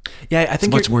 Yeah, I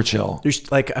think It's much more chill.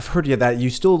 There's like I've heard that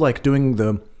you still like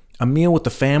doing a meal with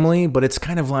the family, but it's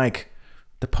kind of like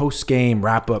the post game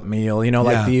wrap up meal. You know,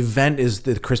 like the event is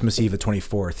the Christmas Eve, the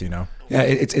 24th. You know. Yeah,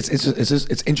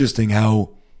 it's interesting how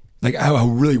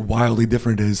really wildly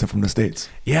different it is from the States.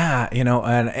 Yeah, you know,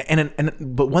 and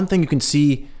but one thing you can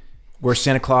see where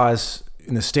Santa Claus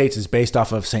in the States is based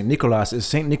off of Saint Nicholas is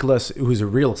Saint Nicholas, who's a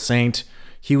real saint.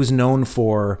 He was known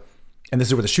for, and this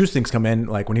is where the shoes things come in.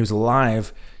 Like when he was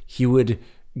alive, he would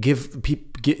give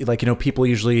people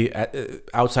usually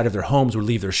outside of their homes would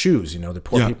leave their shoes. You know, the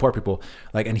poor people.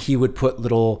 Like, and he would put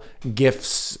little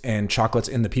gifts and chocolates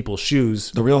in the people's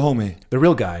shoes. The real homie, the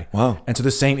real guy. Wow. And so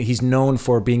the saint, he's known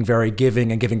for being very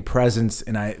giving and giving presents.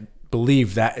 And I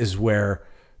believe that is where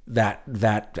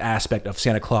that aspect of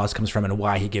Santa Claus comes from, and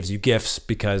why he gives you gifts,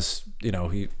 because you know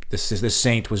this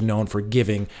saint was known for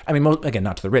giving. I mean, again,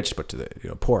 not to the rich, but to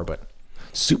the poor. But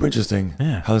super interesting.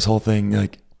 Yeah. How this whole thing,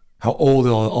 like how old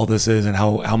all this is, and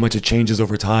how much it changes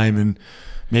over time, and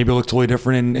maybe it'll look totally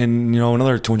different in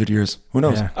another 200 years. Who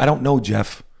knows? Yeah. I don't know,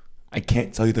 Jeff. I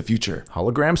can't tell you the future.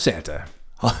 Hologram Santa.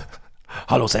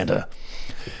 Hello, Santa.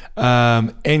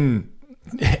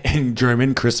 In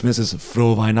German, Christmas is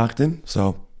Frohe Weihnachten.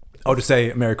 So. Oh, to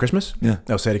say Merry Christmas? Yeah.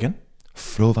 Oh, say it again.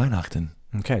 Frohe Weihnachten.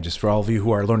 Okay, just for all of you who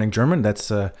are learning German, there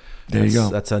you go.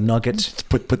 That's a nugget. Just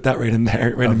put that right in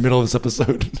there, right in the middle of this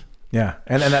episode. Yeah,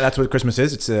 and that's what Christmas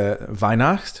is. It's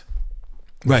Weihnacht.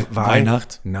 Right,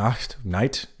 Weihnacht. Nacht,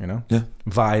 night, you know? Yeah.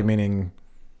 Wei meaning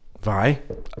Wei.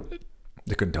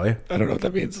 They couldn't tell you. I don't know what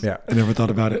that means. Yeah. I never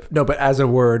thought about it. No, but as a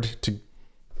word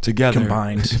together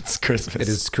combined. It's Christmas. It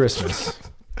is Christmas.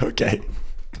 Okay.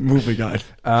 Moving on.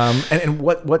 And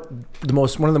one of the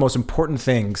most important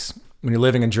things when you're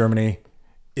living in Germany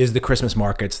is the Christmas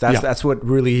markets. That's what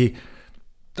really.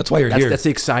 That's why you're here. That's the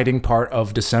exciting part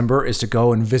of December, is to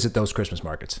go and visit those Christmas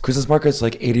markets. Christmas markets,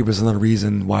 like 80% of the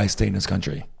reason why I stay in this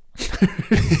country.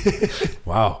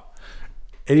 Wow.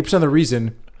 80% of the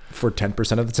reason for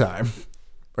 10% of the time.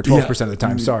 Or 12% of the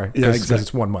time, sorry. Yeah, exactly. Because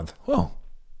it's 1 month. Whoa.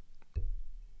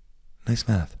 Nice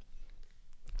math.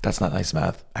 That's not nice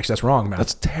math. Actually, that's wrong math.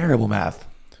 That's terrible math.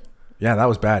 Yeah, that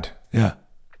was bad. Yeah.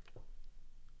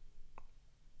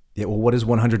 Yeah, well, what is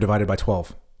 100 divided by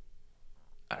 12?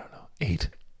 I don't know. 8.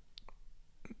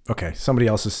 Okay,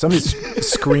 somebody's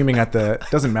screaming at the...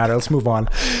 Doesn't matter. Let's move on.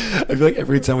 I feel like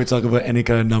every time we talk about any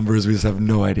kind of numbers, we just have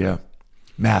no idea.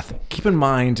 Math. Keep in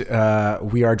mind,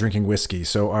 we are drinking whiskey,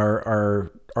 so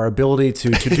our ability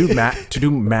to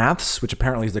do maths, which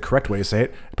apparently is the correct way to say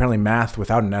it. Apparently, math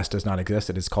without an S does not exist.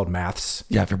 It is called maths.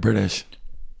 Yeah, if you're British.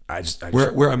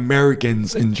 We're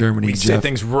Americans in Germany. We say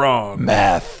things wrong.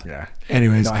 Math. Yeah.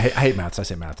 Anyways, no, I hate maths. I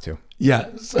say math too. Yeah.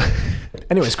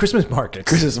 Anyways, Christmas markets.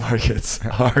 Christmas markets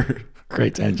are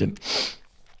great tangent.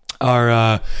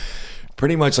 Are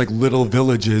pretty much like little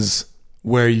villages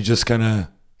where you just kind of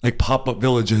like pop up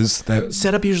villages that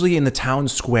set up usually in the town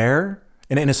square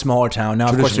and in a smaller town. Now,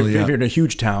 of course, if you're in a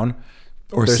huge town.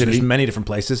 Or there's many different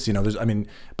places,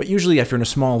 but usually if you're in a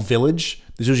small village,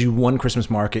 there's usually one Christmas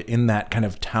market in that kind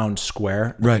of town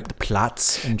square. Right. The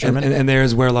Platz in German. And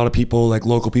there's where a lot of people, like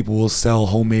local people, will sell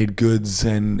homemade goods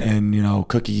and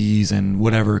cookies and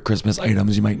whatever Christmas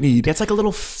items you might need. Yeah, it's like a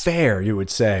little fair, you would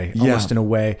say, almost in a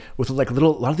way, with like a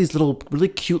lot of these little, really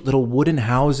cute little wooden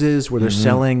houses where they're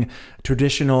selling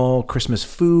traditional Christmas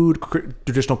food,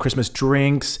 traditional Christmas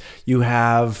drinks. You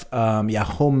have,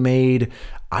 homemade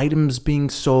items being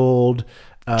sold.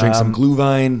 Drink some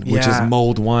Glühwein, which is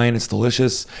mulled wine. It's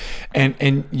delicious.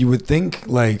 And you would think,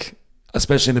 like,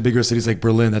 especially in the bigger cities like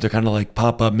Berlin, that they're kind of like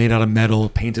pop up, made out of metal,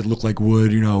 painted, look like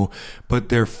wood, but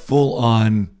they're full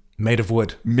on made of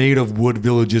wood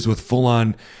villages with full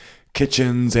on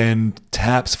kitchens and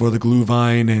taps for the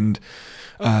Glühwein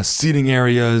and seating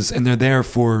areas. And they're there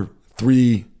for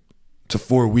 3 to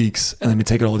 4 weeks, and then they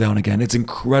take it all down again. It's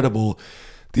incredible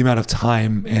the amount of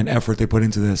time and effort they put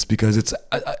into this, because it's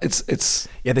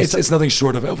nothing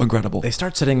short of incredible. They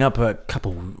start setting up a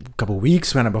couple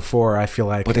weeks before, I feel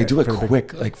like. But they do it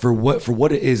quick. Like for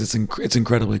what it is, it's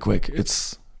incredibly quick.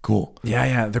 It's cool.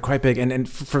 Yeah, they're quite big. And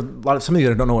for some of you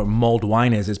that don't know what mulled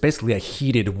wine is, it's basically a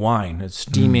heated wine. It's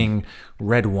steaming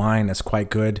red wine that's quite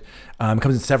good. It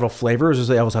comes in several flavors.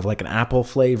 They also have like an apple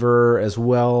flavor as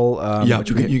well.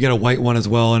 You get a white one as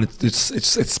well, and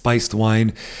it's spiced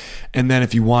wine. And then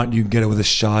if you want, you can get it with a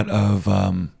shot of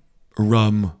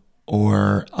rum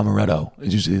or amaretto.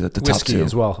 It's usually the top whiskey two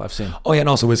as well, I've seen. Oh yeah, and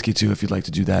also whiskey too, if you'd like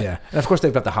to do that. Yeah, and of course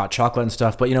they've got the hot chocolate and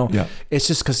stuff. But it's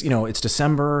just because it's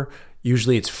December.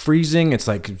 Usually it's freezing. It's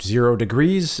like 0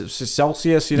 degrees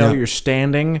Celsius. You're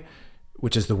standing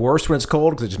which is the worst when it's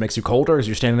cold because it just makes you colder as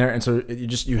you're standing there. And so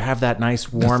you have that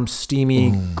nice, warm,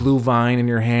 steamy glue vine in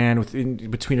your hand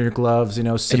between your gloves, And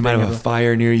you might have a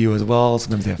fire near you as well.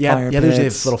 Sometimes they have fire pits. Yeah, they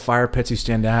have little fire pits you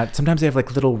stand at. Sometimes they have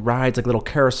like little rides, like little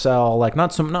carousel, like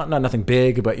not nothing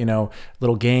big, but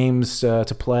little games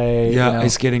to play. Yeah,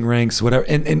 ice skating rinks, whatever.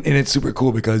 And it's super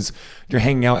cool because you're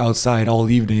hanging out outside all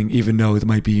evening, even though it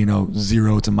might be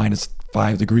 0 to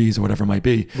 -5 degrees or whatever it might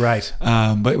be. Right.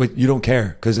 But you don't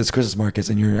care because it's Christmas markets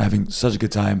and you're having such a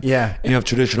good time. Yeah. And you have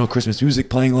traditional Christmas music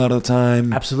playing a lot of the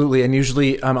time. Absolutely. And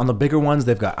usually on the bigger ones,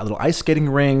 they've got little ice skating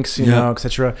rinks,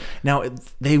 etc. Now,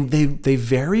 they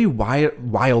vary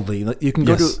wildly. You can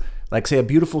go to, like, say, a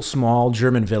beautiful small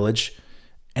German village,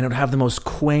 and it would have the most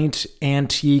quaint,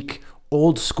 antique,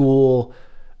 old school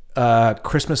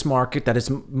Christmas market that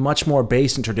is much more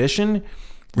based in tradition.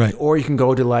 Right. Or you can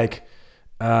go to like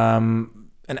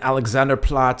an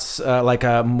Alexanderplatz, like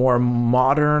a more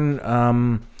modern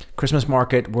Christmas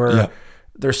market where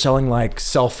they're selling like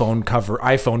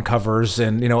iPhone covers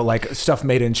and like stuff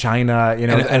made in China.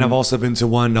 And I've also been to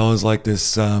one that was like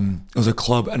this. It was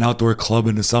an outdoor club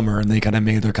in the summer, and they kind of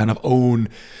made their kind of own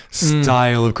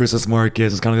style of Christmas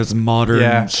markets. It's kind of this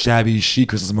modern, shabby, chic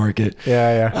Christmas market.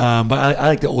 Yeah. But I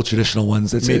like the old traditional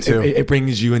ones. Me too. It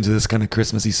brings you into this kind of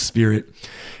Christmassy spirit.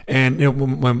 And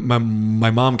when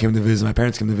my mom came to visit, my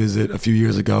parents came to visit a few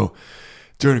years ago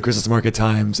during the Christmas market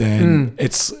times, and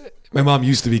my mom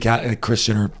used to be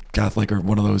Christian or Catholic or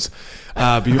one of those.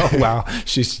 Oh wow,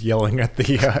 she's yelling at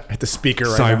the speaker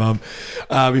right Sorry, now.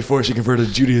 Mom. Before she converted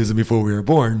to Judaism, before we were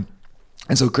born,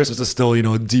 and so Christmas is still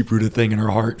a deep rooted thing in her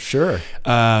heart. Sure.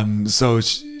 So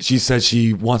she said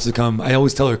she wants to come. I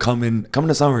always tell her come in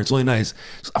the summer. It's really nice.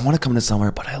 So I want to come in the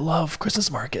summer, but I love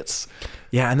Christmas markets.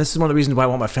 Yeah, and this is one of the reasons why I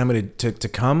want my family to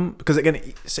come, because again,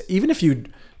 even if you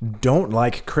don't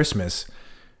like Christmas,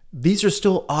 these are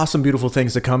still awesome, beautiful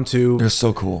things to come to. They're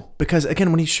so cool. Because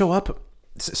again, when you show up,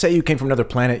 say you came from another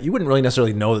planet, you wouldn't really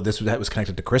necessarily know that was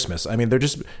connected to Christmas. I mean, they're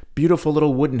just beautiful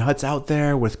little wooden huts out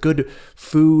there with good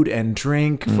food and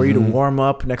drink for you to warm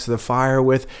up next to the fire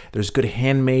with. There's good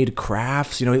handmade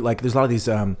crafts. Like there's a lot of these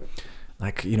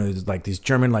like these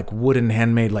German like wooden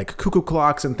handmade like cuckoo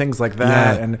clocks and things like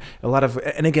that, and a lot of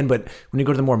again, but when you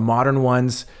go to the more modern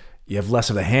ones, you have less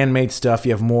of the handmade stuff.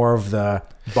 You have more of the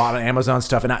bought on Amazon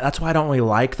stuff, and that's why I don't really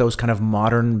like those kind of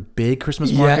modern big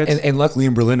Christmas markets. And luckily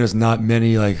in Berlin, there's not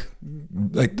many like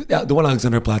the one at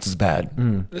Alexanderplatz is bad.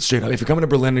 Straight up, if you're coming to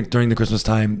Berlin during the Christmas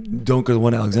time, don't go to the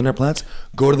one at Alexanderplatz.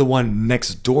 Go to the one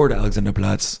next door to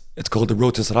Alexanderplatz. It's called the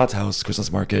Rotes Rathaus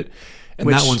Christmas Market. And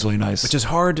that one's really nice. Which is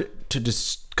hard to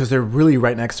just because they're really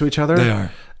right next to each other. They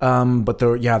are. But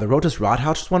the Rotes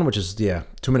Rathaus one, which is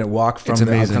 2-minute walk from the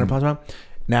Alexanderplatz one.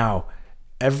 Now,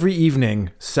 every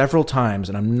evening, several times,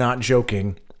 and I'm not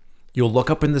joking, you'll look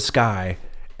up in the sky,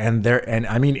 and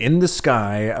I mean in the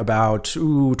sky about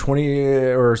 20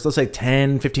 or let's say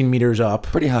 10, 15 meters up,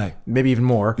 pretty high, maybe even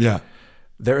more. Yeah.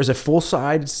 There is a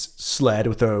full-size sled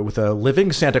with a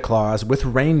living Santa Claus with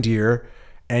reindeer,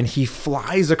 and he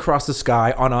flies across the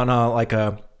sky on a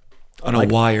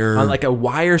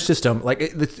wire system. Like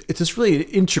it's this really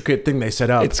intricate thing they set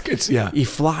up. It's He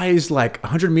flies like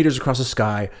 100 meters across the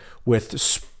sky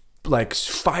with like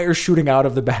fire shooting out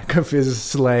of the back of his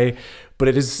sleigh. But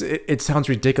it sounds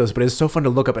ridiculous, but it's so fun to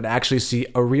look up and actually see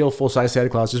a real full-size Santa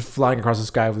Claus just flying across the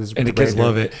sky with his and the kids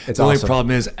love it. It's the awesome. Only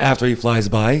problem is after he flies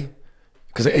by,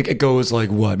 because it goes like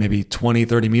maybe 20,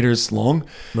 30 meters long.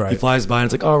 Right. He flies by and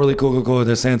it's like, oh, really cool.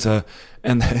 There's Santa.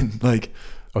 And then like,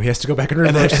 oh, he has to go back in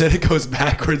reverse. And then it goes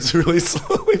backwards really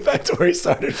slowly back to where he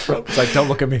started from. It's like, don't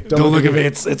look at me. Don't look at me.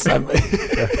 It's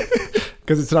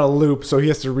because it's not a loop, so he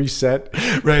has to reset.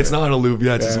 Right. It's not on a loop.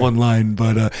 Yeah, it's just one line.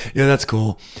 But that's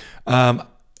cool.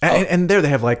 And there they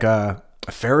have like a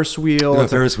Ferris wheel. A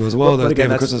Ferris wheel as well. But again,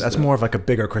 that's more of like a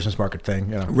bigger Christmas market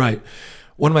thing. Right.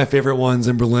 One of my favorite ones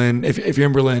in Berlin, if you're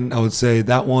in Berlin, I would say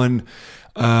that one,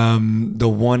 the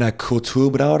one at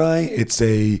Kulturbrauerei, it's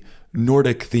a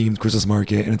Nordic themed Christmas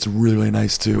market, and it's really, really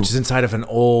nice too. Which is inside of an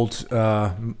old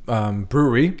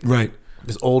brewery. Right.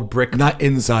 This old brick. Not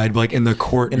inside, but like in the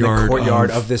courtyard. In the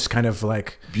courtyard of this kind of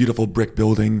like beautiful brick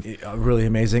building. Really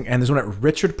amazing. And there's one at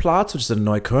Richardplatz, which is in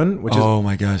Neukölln, which is, oh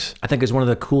my gosh, I think is one of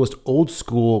the coolest old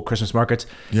school Christmas markets.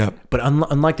 Yeah. But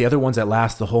unlike the other ones that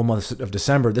last the whole month of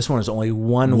December, this one is only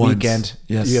one weekend.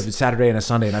 Yes. You have a Saturday and a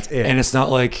Sunday, and that's it. And it's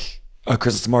not like a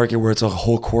Christmas market where it's a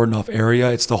whole cordon off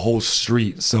area. It's the whole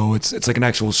street. So it's like an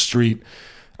actual street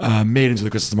made into the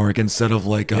Christmas market instead of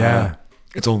like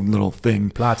its own little thing.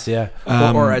 Platz, yeah.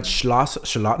 Or at Schloss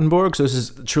Charlottenburg. So this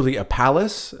is truly a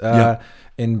palace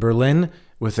in Berlin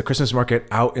with the Christmas market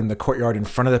out in the courtyard in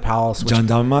front of the palace. Which,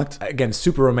 Gendarmenmarkt? again,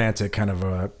 super romantic kind of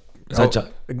a... Is that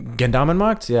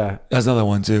Gendarmenmarkt? Yeah. That's another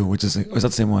one too, which is that the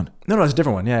same one? No, it's a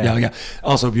different one. Yeah.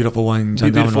 Also a beautiful one.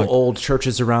 Beautiful old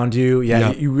churches around you.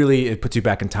 Yeah. Yeah. It puts you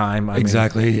back in time.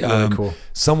 Exactly. Really cool.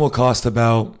 Some will cost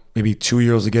about maybe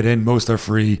 €2 to get in. Most are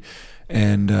free.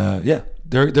 And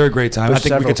they're a great time. I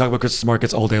think we could talk about Christmas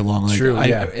markets all day long. True,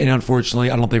 And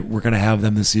unfortunately, I don't think we're going to have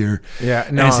them this year. Yeah,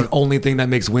 no. And it's the only thing that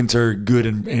makes winter good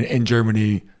in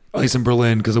Germany, at least in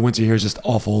Berlin, because the winter here is just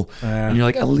awful. And you're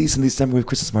like, at least in December we have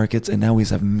Christmas markets, and now we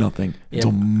just have nothing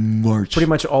until March. Pretty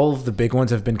much all of the big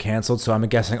ones have been canceled, so I'm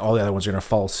guessing all the other ones are going to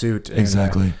follow suit.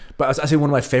 Exactly. But I say one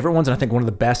of my favorite ones, and I think one of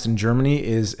the best in Germany,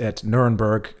 is at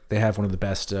Nuremberg. They have one of the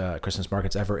best Christmas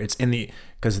markets ever. It's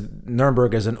because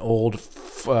Nuremberg is an old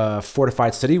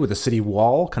fortified city with a city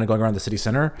wall kind of going around the city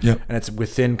center. Yep. And it's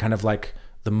within kind of like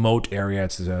the moat area.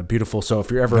 It's beautiful. So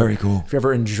if you're ever Very cool. If you're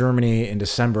ever in Germany in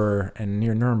December and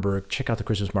near Nuremberg, check out the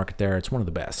Christmas market there. It's one of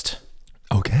the best.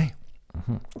 Okay.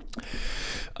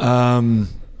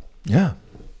 Yeah.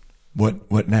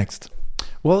 What next?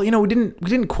 Well, we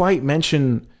didn't quite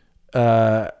mention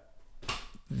the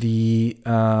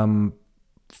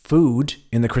food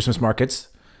in the Christmas markets.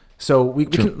 So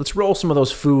let's roll some of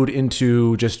those food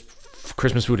into just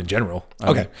Christmas food in general.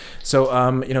 Okay. So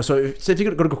so if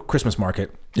you go to a Christmas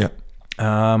market,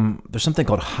 there's something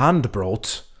called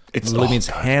Handbrot. It really means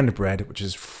hand bread, which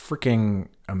is freaking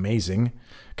amazing.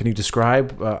 Can you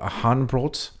describe a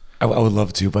Handbrot? I would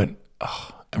love to, but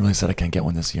I'm really sad I can't get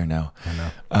one this year now. I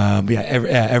know.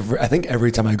 I think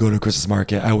every time I go to a Christmas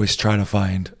market, I always try to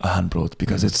find a Handbrot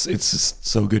because it's just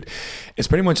so good. It's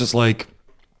pretty much just like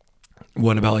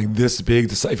about like this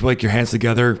big. If you like your hands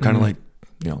together, kind of like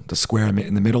the square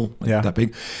in the middle, like that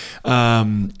big.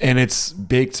 And it's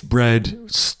baked bread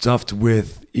stuffed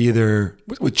with either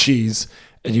with cheese,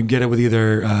 and you can get it with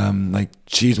either like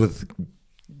cheese with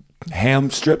ham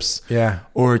strips,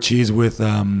 or cheese with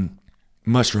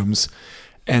mushrooms.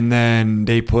 And then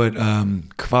they put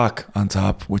kvack on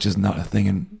top, which is not a thing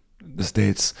in the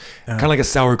States. Kind of like a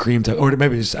sour cream type, or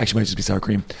maybe it might just be sour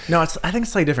cream. No, I think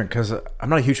it's slightly different because I'm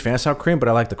not a huge fan of sour cream, but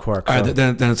I like the quark. All right,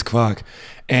 then it's kvack,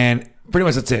 and pretty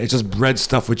much that's it. It's just bread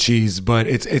stuffed with cheese, but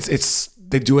it's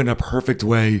they do it in a perfect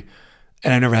way,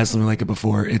 and I never had something like it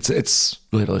before. It's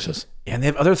really delicious. Yeah, and they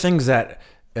have other things that.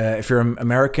 If you're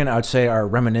American, I would say are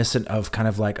reminiscent of kind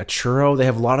of like a churro. They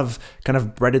have a lot of kind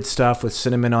of breaded stuff with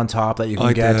cinnamon on top that you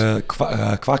can get. Like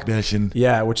kvakkbällchen.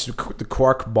 Yeah, which is the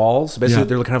quark balls. Basically,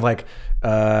 they're kind of like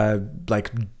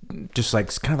just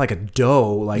like kind of like a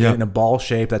dough, like in a ball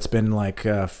shape that's been like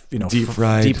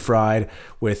deep fried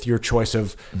with your choice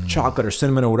of chocolate or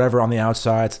cinnamon or whatever on the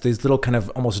outside. So these little kind of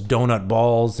almost donut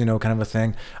balls, kind of a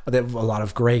thing. They have a lot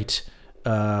of great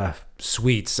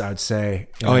sweets, I would say.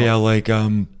 Like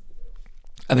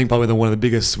I think probably one of the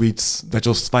biggest sweets that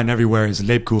you'll find everywhere is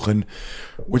Lebkuchen,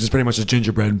 which is pretty much just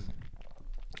gingerbread.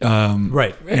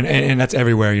 Right, and that's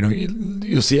everywhere.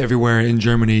 You'll see everywhere in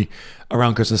Germany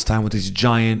around Christmas time with these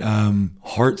giant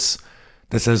hearts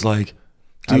that says like,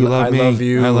 "Do you love me?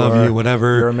 I love you.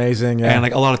 Whatever. You're amazing." Yeah. And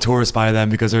like a lot of tourists buy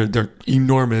them because they're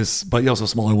enormous, but you also have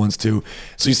smaller ones too.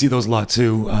 So you see those a lot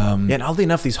too. And oddly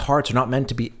enough, these hearts are not meant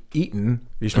to be eaten.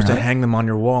 You're supposed to hang them on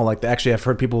your wall. Like I've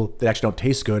heard people they actually don't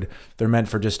taste good. They're meant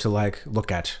for just to like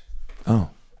look at. Oh,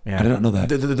 yeah. I didn't know that.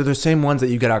 They're the same ones that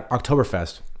you get at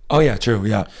Oktoberfest. Oh yeah, true.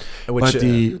 Yeah, but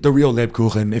the real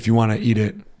Lebkuchen, if you want to eat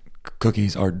it,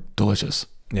 cookies are delicious.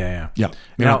 Yeah. Maybe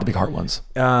not the big heart ones.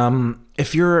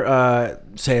 If you're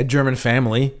say a German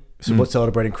family, what's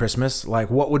celebrating Christmas, like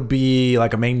what would be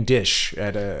like a main dish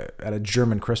at a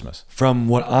German Christmas? From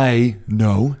what I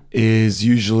know, is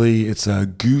usually it's a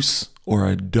goose or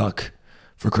a duck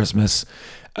for Christmas,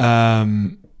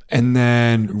 and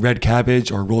then red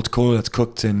cabbage or rotkohl that's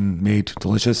cooked and made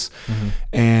delicious,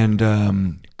 and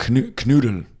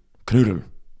knödel,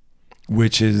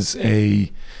 which is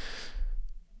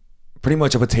pretty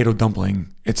much a potato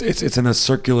dumpling. It's in a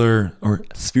circular or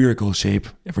spherical shape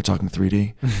if we're talking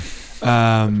 3D.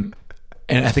 And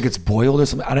I think it's boiled or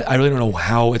something. I really don't know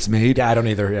how it's made. Yeah, I don't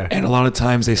either. Yeah. And a lot of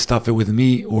times they stuff it with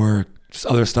meat or just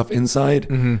other stuff inside,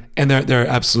 and they're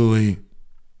absolutely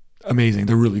amazing.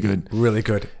 They're really good. Really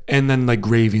good. And then like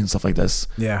gravy and stuff like this.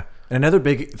 Yeah. And another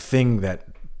big thing that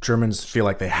Germans feel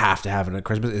like they have to have at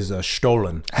Christmas is a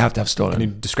Stollen. Have to have Stollen. Can you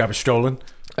describe a Stollen?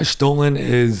 A Stollen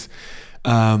is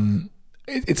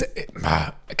it's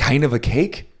kind of a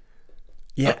cake.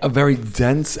 Yeah, a very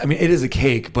dense. I mean, it is a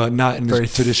cake, but not in very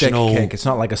the traditional thick cake. It's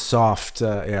not like a soft.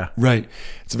 Right.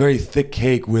 It's a very thick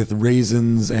cake with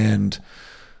raisins and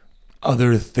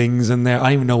other things in there. I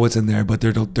don't even know what's in there, but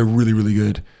they're really really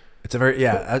good. It's a very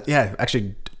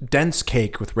actually dense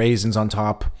cake with raisins on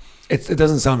top. It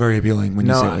doesn't sound very appealing when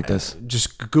you say it like this.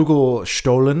 Just Google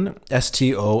Stollen,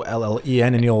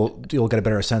 Stollen, and you'll get a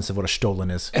better sense of what a Stollen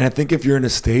is. And I think if you're in the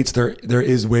States, there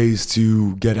is ways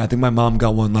to get it. I think my mom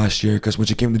got one last year because when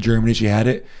she came to Germany, she had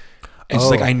it. And she's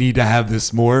like, I need to have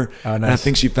this more. Oh, nice. And I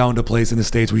think she found a place in the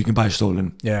States where you can buy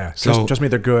Stollen. Yeah. So trust me,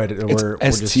 they're good.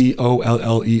 It's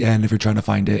Stollen if you're trying to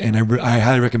find it. And I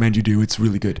highly recommend you do. It's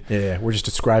really good. Yeah. We're just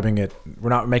describing it. We're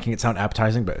not making it sound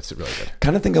appetizing, but it's really good.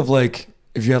 Kind of think of like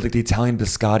if you had like the Italian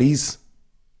biscottis,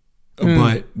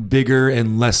 but bigger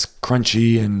and less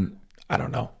crunchy. And I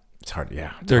don't know. It's hard.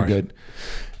 Yeah. They're good.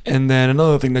 And then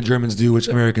another thing that Germans do, which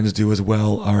Americans do as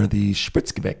well, are the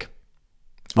Spritzgebäck.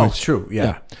 Oh, it's true.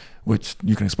 Yeah. Which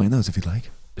you can explain those if you'd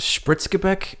like.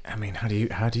 Spritzgebäck? I mean, how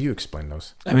do you explain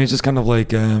those? I mean, it's just kind of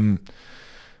like, I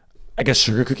guess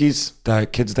sugar cookies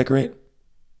that kids decorate.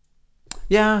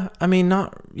 Yeah, I mean,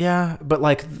 but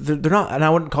like they're not, and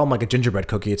I wouldn't call them like a gingerbread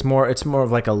cookie. It's more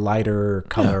of like a lighter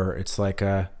color. Yeah. It's like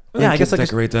I guess like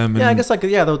decorate them. I guess like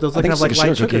those like kind of like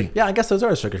light sugar cookie. Yeah, I guess those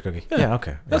are a sugar cookie. Yeah,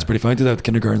 okay. That's pretty fun. I do that with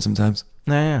kindergarten sometimes.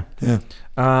 Yeah.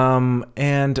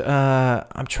 And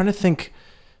I'm trying to think.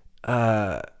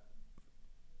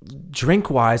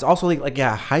 Drink wise, also like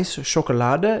heiß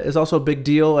Schokolade is also a big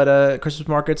deal at Christmas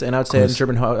markets, and I would say in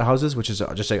German houses, which is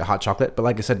just like a hot chocolate. But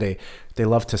like I said, they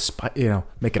love to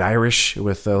make it Irish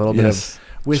with a little bit of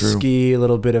whiskey, true. A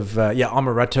little bit of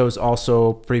amaretto is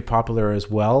also pretty popular as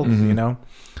well.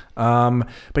 Mm-hmm.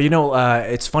 But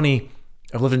it's funny.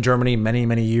 I've lived in Germany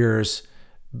many years,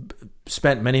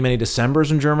 spent many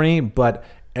Decembers in Germany, but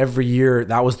every year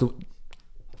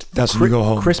that's when you go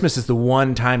home. Christmas is the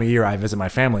one time a year I visit my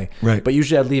family. Right. But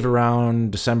usually I'd leave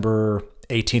around December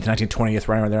 18th, 19th, 20th,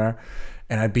 right around there.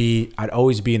 And I'd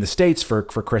always be in the States for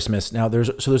Christmas. Now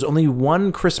there's only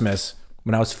one Christmas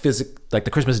when I was like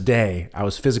the Christmas day, I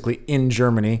was physically in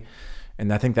Germany.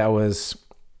 And I think that was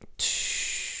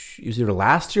either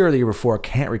last year or the year before. I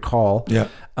can't recall. Yeah.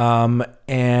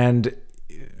 And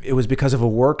it was because of a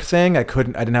work thing. I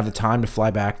didn't have the time to fly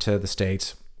back to the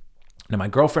States. Now, my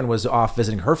girlfriend was off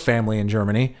visiting her family in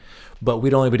Germany, but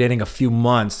we'd only been dating a few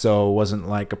months, so it wasn't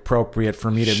like appropriate for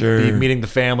me to be meeting the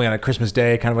family on a Christmas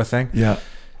day kind of a thing. Yeah.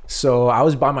 So I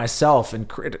was by myself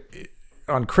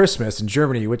on Christmas in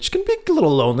Germany, which can be a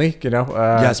little lonely,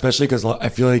 yeah, especially because I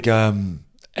feel like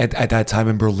at that time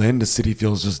in Berlin, the city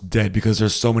feels just dead because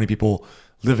there's so many people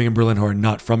living in Berlin who are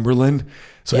not from Berlin.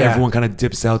 So everyone kind of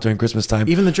dips out during Christmas time.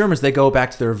 Even the Germans, they go back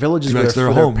to their villages where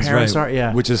their homes, their parents right? are.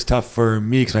 Yeah. Which is tough for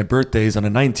me because my birthday is on the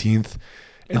 19th.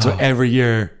 And so every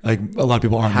year, like a lot of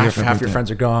people aren't here for half your friends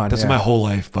are gone. That's my whole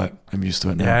life, but I'm used to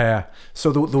it now. Yeah.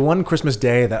 So the one Christmas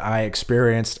day that I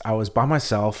experienced, I was by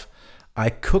myself.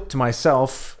 I cooked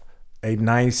myself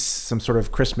some sort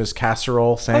of Christmas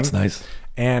casserole thing. That's nice.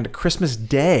 And Christmas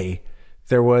Day,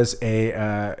 there was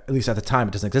at least at the time,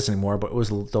 it doesn't exist anymore, but it was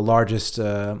the largest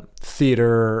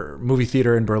movie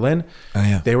theater in Berlin. Oh,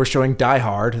 yeah. They were showing Die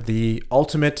Hard, the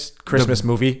ultimate Christmas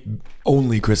movie.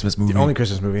 Only Christmas movie. The only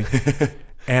Christmas movie.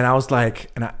 And I was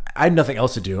like, I had nothing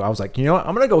else to do. I was like, you know what?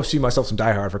 I'm going to go see myself some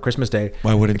Die Hard for Christmas Day.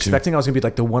 Why wouldn't you? Expecting I was going to be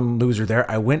like the one loser there.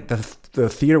 I went, the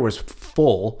theater was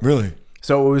full. Really?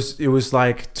 So it was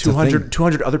like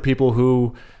 200 other people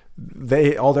who...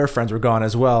 all their friends were gone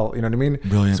as well. You know what I mean?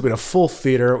 Brilliant. So we had a full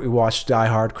theater. We watched Die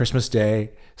Hard Christmas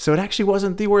Day. So it actually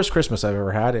wasn't the worst Christmas I've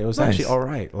ever had. It was actually all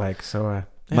right. Like, so,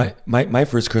 yeah. My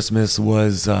first Christmas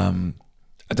was,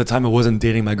 at the time I wasn't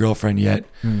dating my girlfriend yet,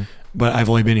 but I've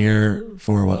only been here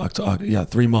for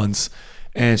 3 months.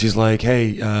 And she's like,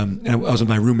 hey, and I was with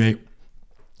my roommate.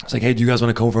 I was like, hey, do you guys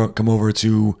want to come over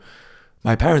to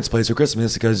my parents' place for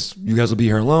Christmas because you guys will be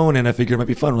here alone, and I figured it might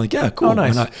be fun. We're like, yeah, cool. Oh,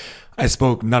 nice. I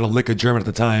spoke not a lick of German at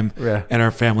the time, and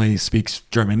our family speaks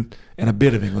German and a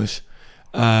bit of English.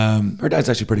 Her dad's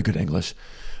actually pretty good English,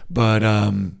 but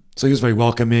so he was very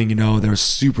welcoming. They were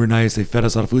super nice. They fed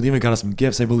us a lot of food. They even got us some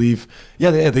gifts, I believe. Yeah,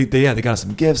 they got us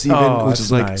some gifts even, which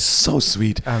is like nice. So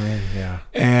sweet. I mean, yeah.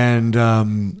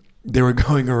 And they were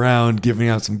going around giving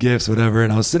out some gifts, whatever,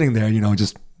 and I was sitting there,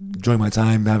 just enjoying my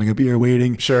time, having a beer,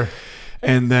 waiting. Sure.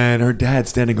 And then her dad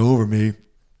standing over me,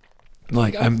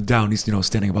 like I'm down, he's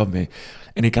standing above me,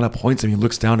 and he kind of points at me,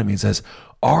 looks down at me, and says,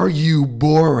 "Are you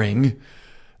boring?"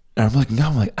 And I'm like, "No."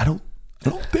 I'm like, I don't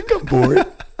think I'm bored.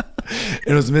 And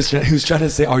it was Mr. He was trying to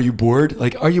say, "Are you bored?"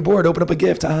 Like, "Are you bored? Open up a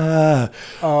gift."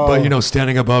 But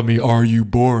standing above me, "Are you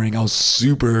boring?" I was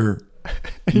super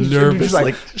nervous,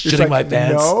 like shitting my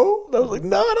pants. No, I was like,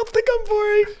 "No, I don't think I'm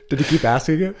boring." Did he keep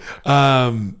asking you?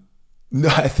 No,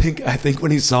 I think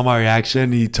when he saw my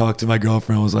reaction, he talked to my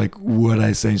girlfriend and was like, "What'd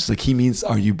I say?" And she's like, "He means,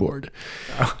 are you bored?"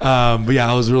 But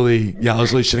I was really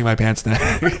shitting my pants then.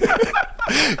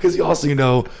 Because you also,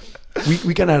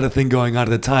 we kind of had a thing going on at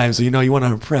the time, so you want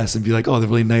to impress and be like, "Oh, they're a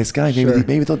really nice guy.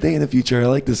 Maybe they'll date in the future. I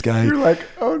like this guy." You're like,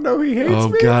 oh no, he hates me.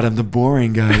 Oh God, I'm the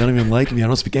boring guy. They don't even like me. I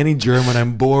don't speak any German.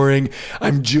 I'm boring.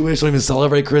 I'm Jewish. I don't even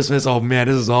celebrate Christmas. Oh man,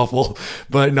 this is awful.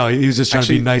 But no, he was just trying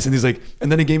to be nice, and he's like,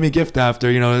 and then he gave me a gift after.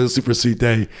 It was a super sweet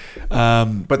day.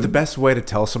 But the best way to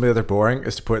tell somebody that they're boring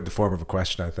is to put it in the form of a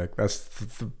question. I think that's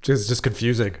just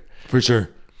confusing. For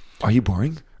sure. Are you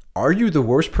boring? Are you the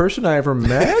worst person I ever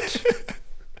met?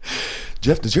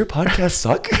 Jeff, does your podcast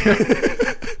suck?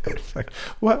 Like,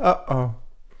 what?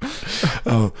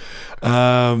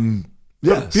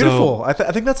 Yeah, beautiful. So, I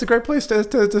think that's a great place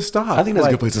to stop. I think that's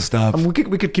a good place to stop. We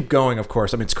could keep going, of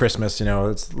course. I mean, it's Christmas.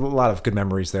 It's a lot of good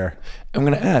memories there. I'm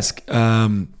gonna ask.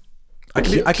 I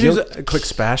could use a quick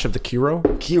splash of the Kiro.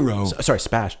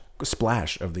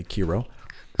 Splash of the Kiro,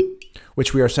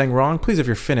 which we are saying wrong. Please, if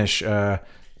you're Finnish,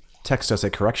 text us a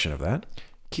correction of that.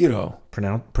 Kiro.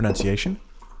 Pronunciation.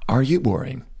 Are you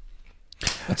boring?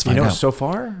 Let's find out. So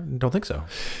far, don't think so.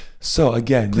 So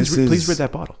again, please read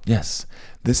that bottle. Yes.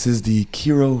 This is the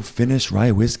Kiro Finnish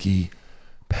Rye Whiskey,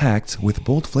 packed with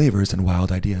bold flavors and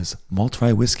wild ideas. Malt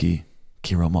rye whiskey,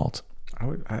 Kiro malt.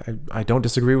 I don't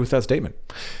disagree with that statement.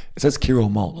 It says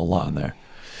Kiro malt a lot in there.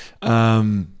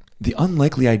 The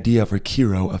unlikely idea for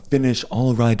Kiro, a Finnish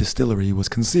all-rye distillery, was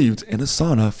conceived in a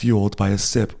sauna fueled by a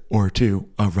sip or two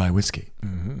of rye whiskey.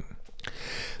 Mm-hmm.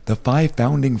 The five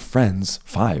founding friends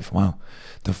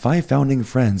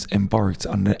embarked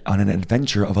on an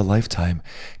adventure of a lifetime,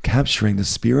 capturing the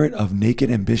spirit of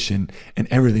naked ambition in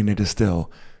everything they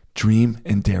distill. Dream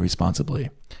and dare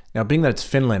responsibly. Now, being that it's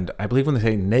Finland, I believe when they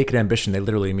say naked ambition, they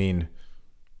literally mean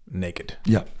naked.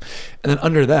 Yeah. And then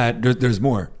under that, there's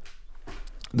more.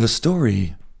 The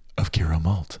story of Kiro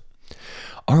Malt.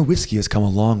 Our whiskey has come a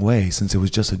long way since it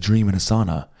was just a dream in a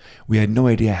sauna. We had no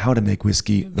idea how to make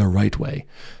whiskey the right way,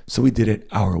 so we did it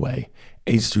our way.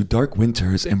 Aged through dark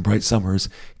winters and bright summers,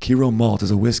 Kiro Malt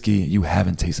is a whiskey you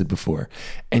haven't tasted before.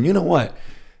 And you know what?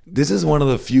 This is one of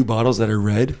the few bottles that are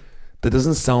red that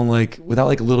doesn't sound like, without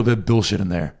like a little bit of bullshit in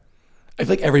there. I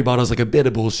feel like every bottle is like a bit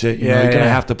of bullshit. You're going to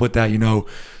have to put that,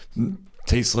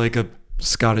 tastes like a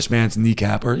Scottish man's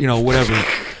kneecap or, whatever.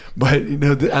 But,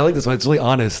 I like this one. It's really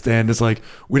honest. And it's like,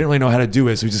 we didn't really know how to do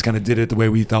it. So we just kind of did it the way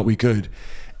we thought we could.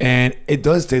 And it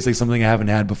does taste like something I haven't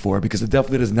had before because it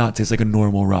definitely does not taste like a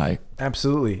normal rye.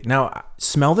 Absolutely. Now,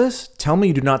 smell this. Tell me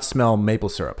you do not smell maple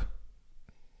syrup.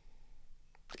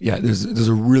 Yeah, there's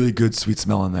a really good sweet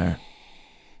smell in there.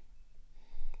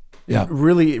 Yeah.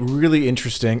 Really, really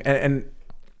interesting. And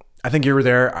I think you were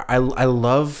there. I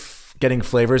love getting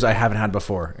flavors I haven't had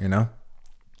before,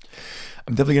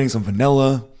 I'm definitely getting some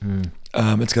vanilla.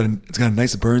 It's got a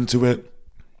nice burn to it.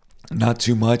 Not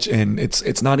too much, and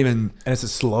it's not even. And it's a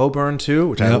slow burn too,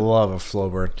 which I love a slow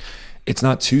burn. It's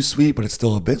not too sweet, but it's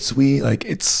still a bit sweet. Like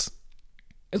it's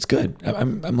good.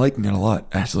 I'm liking it a lot.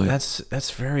 Actually,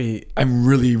 that's very. I'm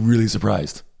really, really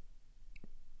surprised.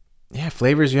 Yeah,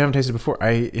 flavors you haven't tasted before.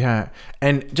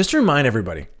 And just to remind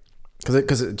everybody,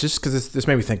 because this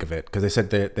made me think of it. Because they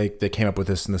said they came up with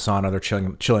this in the sauna.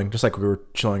 They're chilling, just like we were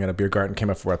chilling at a beer garden. Came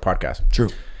up for a podcast. True.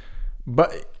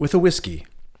 But with a whiskey.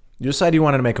 You decide you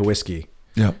wanted to make a whiskey.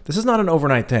 Yeah. This is not an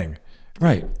overnight thing.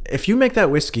 Right. If you make that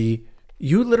whiskey,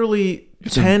 you literally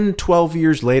 10, 12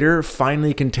 years later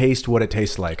finally can taste what it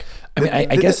tastes like. I mean,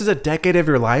 I guess this is a decade of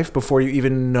your life before you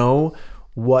even know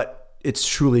what it's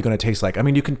truly going to taste like. I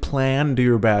mean, you can plan, do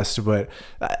your best, but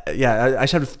I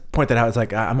should have to point that out. It's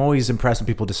like, I'm always impressed when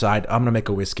people decide I'm going to make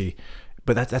a whiskey,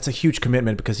 but that's a huge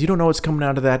commitment because you don't know what's coming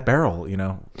out of that barrel,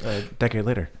 a decade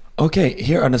later. Okay.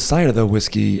 Here on the side of the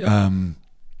whiskey,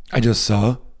 I just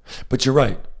saw, but you're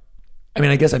right. I mean,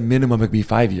 I guess at minimum it could be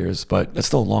 5 years, but that's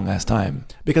still a long ass time.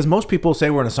 Because most people say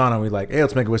we're in a sauna and we're like, hey,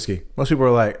 let's make a whiskey. Most people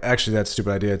are like, actually, that's a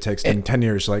stupid idea. It takes 10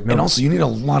 years. Like, no. And also, you need a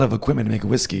lot of equipment to make a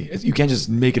whiskey. You can't just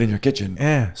make it in your kitchen.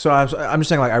 Yeah. So I'm just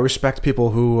saying, like, I respect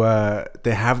people who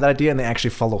they have that idea and they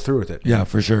actually follow through with it. Yeah,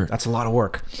 for sure. That's a lot of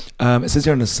work. It says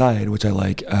here on the side, which I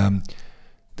like.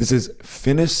 This is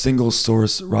Finnish single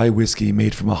source rye whiskey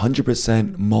made from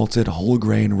 100% malted whole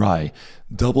grain rye,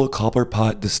 double copper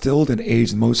pot, distilled and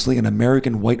aged mostly in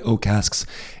American white oak casks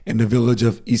in the village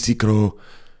of Isikro.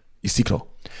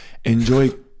 Enjoy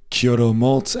Kiro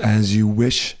malt as you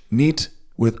wish, neat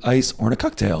with ice or in a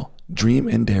cocktail. Dream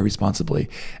and dare responsibly.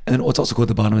 And then what's also cool at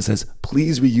the bottom, it says,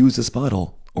 please reuse this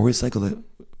bottle or recycle it.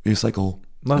 Recycle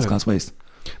glass waste.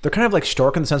 They're kind of like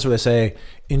Stork in the sense where they say,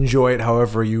 enjoy it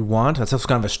however you want. That's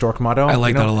kind of a Stork motto. I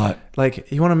like that a lot.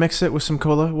 Like, you want to mix it with some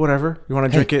cola, whatever. You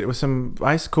want to drink it with some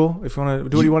ice, cool. If you want to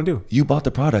do what you want to do. You bought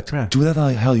the product. Yeah. Do that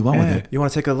the hell you want with it. You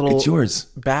want to take a little it's yours.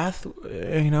 bath,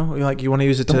 you want to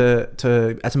use it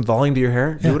to add some volume to your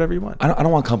hair. Do whatever you want. I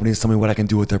don't want companies to tell me what I can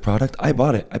do with their product. I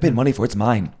bought it. I paid money for it. It's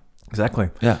mine. Exactly.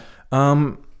 Yeah.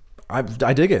 I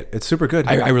dig it. It's super good.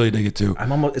 I really dig it too.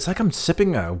 It's like I'm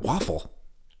sipping a waffle.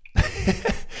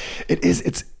 It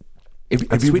is.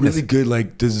 It'd be really good,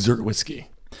 like dessert whiskey.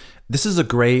 This is a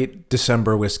great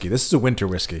December whiskey. This is a winter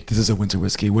whiskey. This is a winter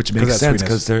whiskey, which makes sense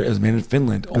because it was made in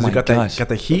Finland. Oh my gosh! Got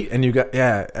the heat, and you got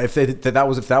If that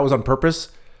was on purpose,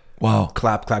 wow!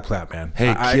 Clap, man.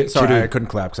 Hey, I couldn't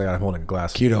clap because I'm holding a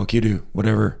glass. Kido,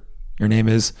 whatever your name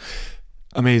is,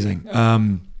 amazing.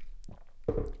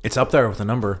 It's up there with a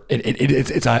number.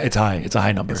 It's high. It's a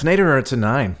high number. It's an 8 or it's a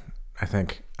 9. I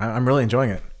think I'm really enjoying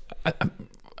it. I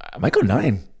might go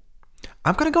 9.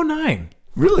 I'm gonna go 9.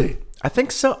 Really? I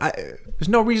think so. There's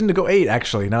no reason to go 8.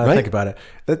 Actually, now that I think about it,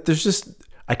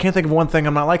 I can't think of one thing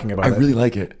I'm not liking about it. I really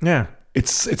like it. Yeah,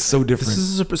 it's so different. This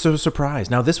is a surprise.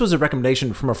 Now, this was a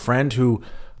recommendation from a friend who,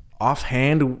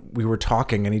 offhand, we were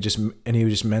talking, and he just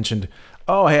mentioned,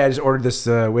 "Oh, hey, I just ordered this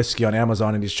whiskey on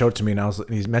Amazon," and he showed it to me, and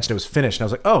he mentioned it was finished, and I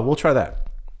was like, "Oh, we'll try that."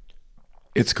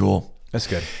 It's cool. That's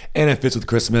good, and it fits with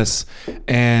Christmas,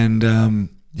 and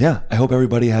I hope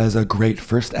everybody has a great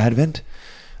first Advent.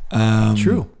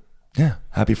 True. Yeah,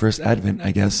 happy first Advent,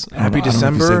 I guess. Happy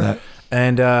December,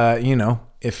 and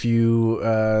if you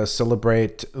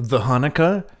celebrate the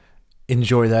Hanukkah,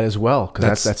 enjoy that as well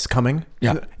because that's coming.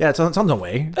 Yeah, it's on the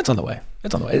way. It's on the way.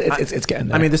 It's getting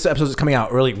there. I mean, this episode is coming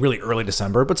out really, really early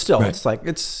December, but still, It's like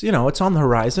it's on the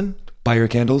horizon. Buy your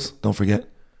candles. Don't forget,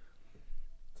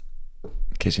 in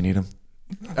case you need them.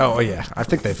 Oh yeah, I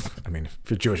think they've. I mean,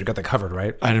 if you're Jewish, you got that covered,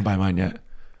 right? I didn't buy mine yet.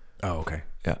 Oh, okay.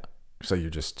 Yeah. So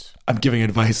you're just... I'm giving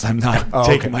advice. I'm not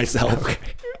taking myself. Okay.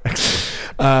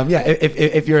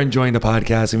 If you're enjoying the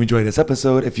podcast, if you enjoy this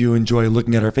episode, if you enjoy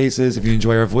looking at our faces, if you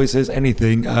enjoy our voices,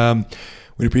 anything,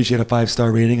 we'd appreciate a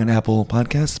 5-star rating on Apple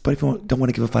Podcasts. But if you don't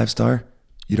want to give a 5-star,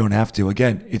 you don't have to.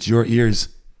 Again, it's your ears.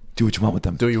 Do what you want with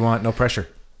them. Do what you want. No pressure.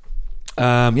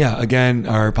 Again,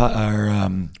 our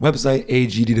website,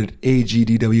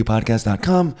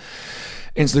 agdwpodcast.com.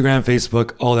 Instagram,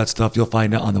 Facebook, all that stuff. You'll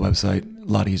find it on the website. A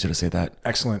lot easier to say that.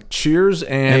 Excellent. Cheers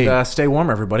and stay warm,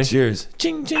 everybody. Cheers.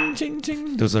 Ching, ching, ching,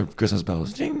 ching. Those are Christmas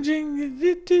bells. Ching, ching.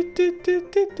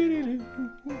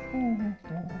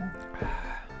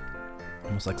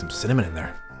 Almost like some cinnamon in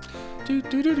there.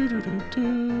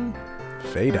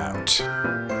 Fade out.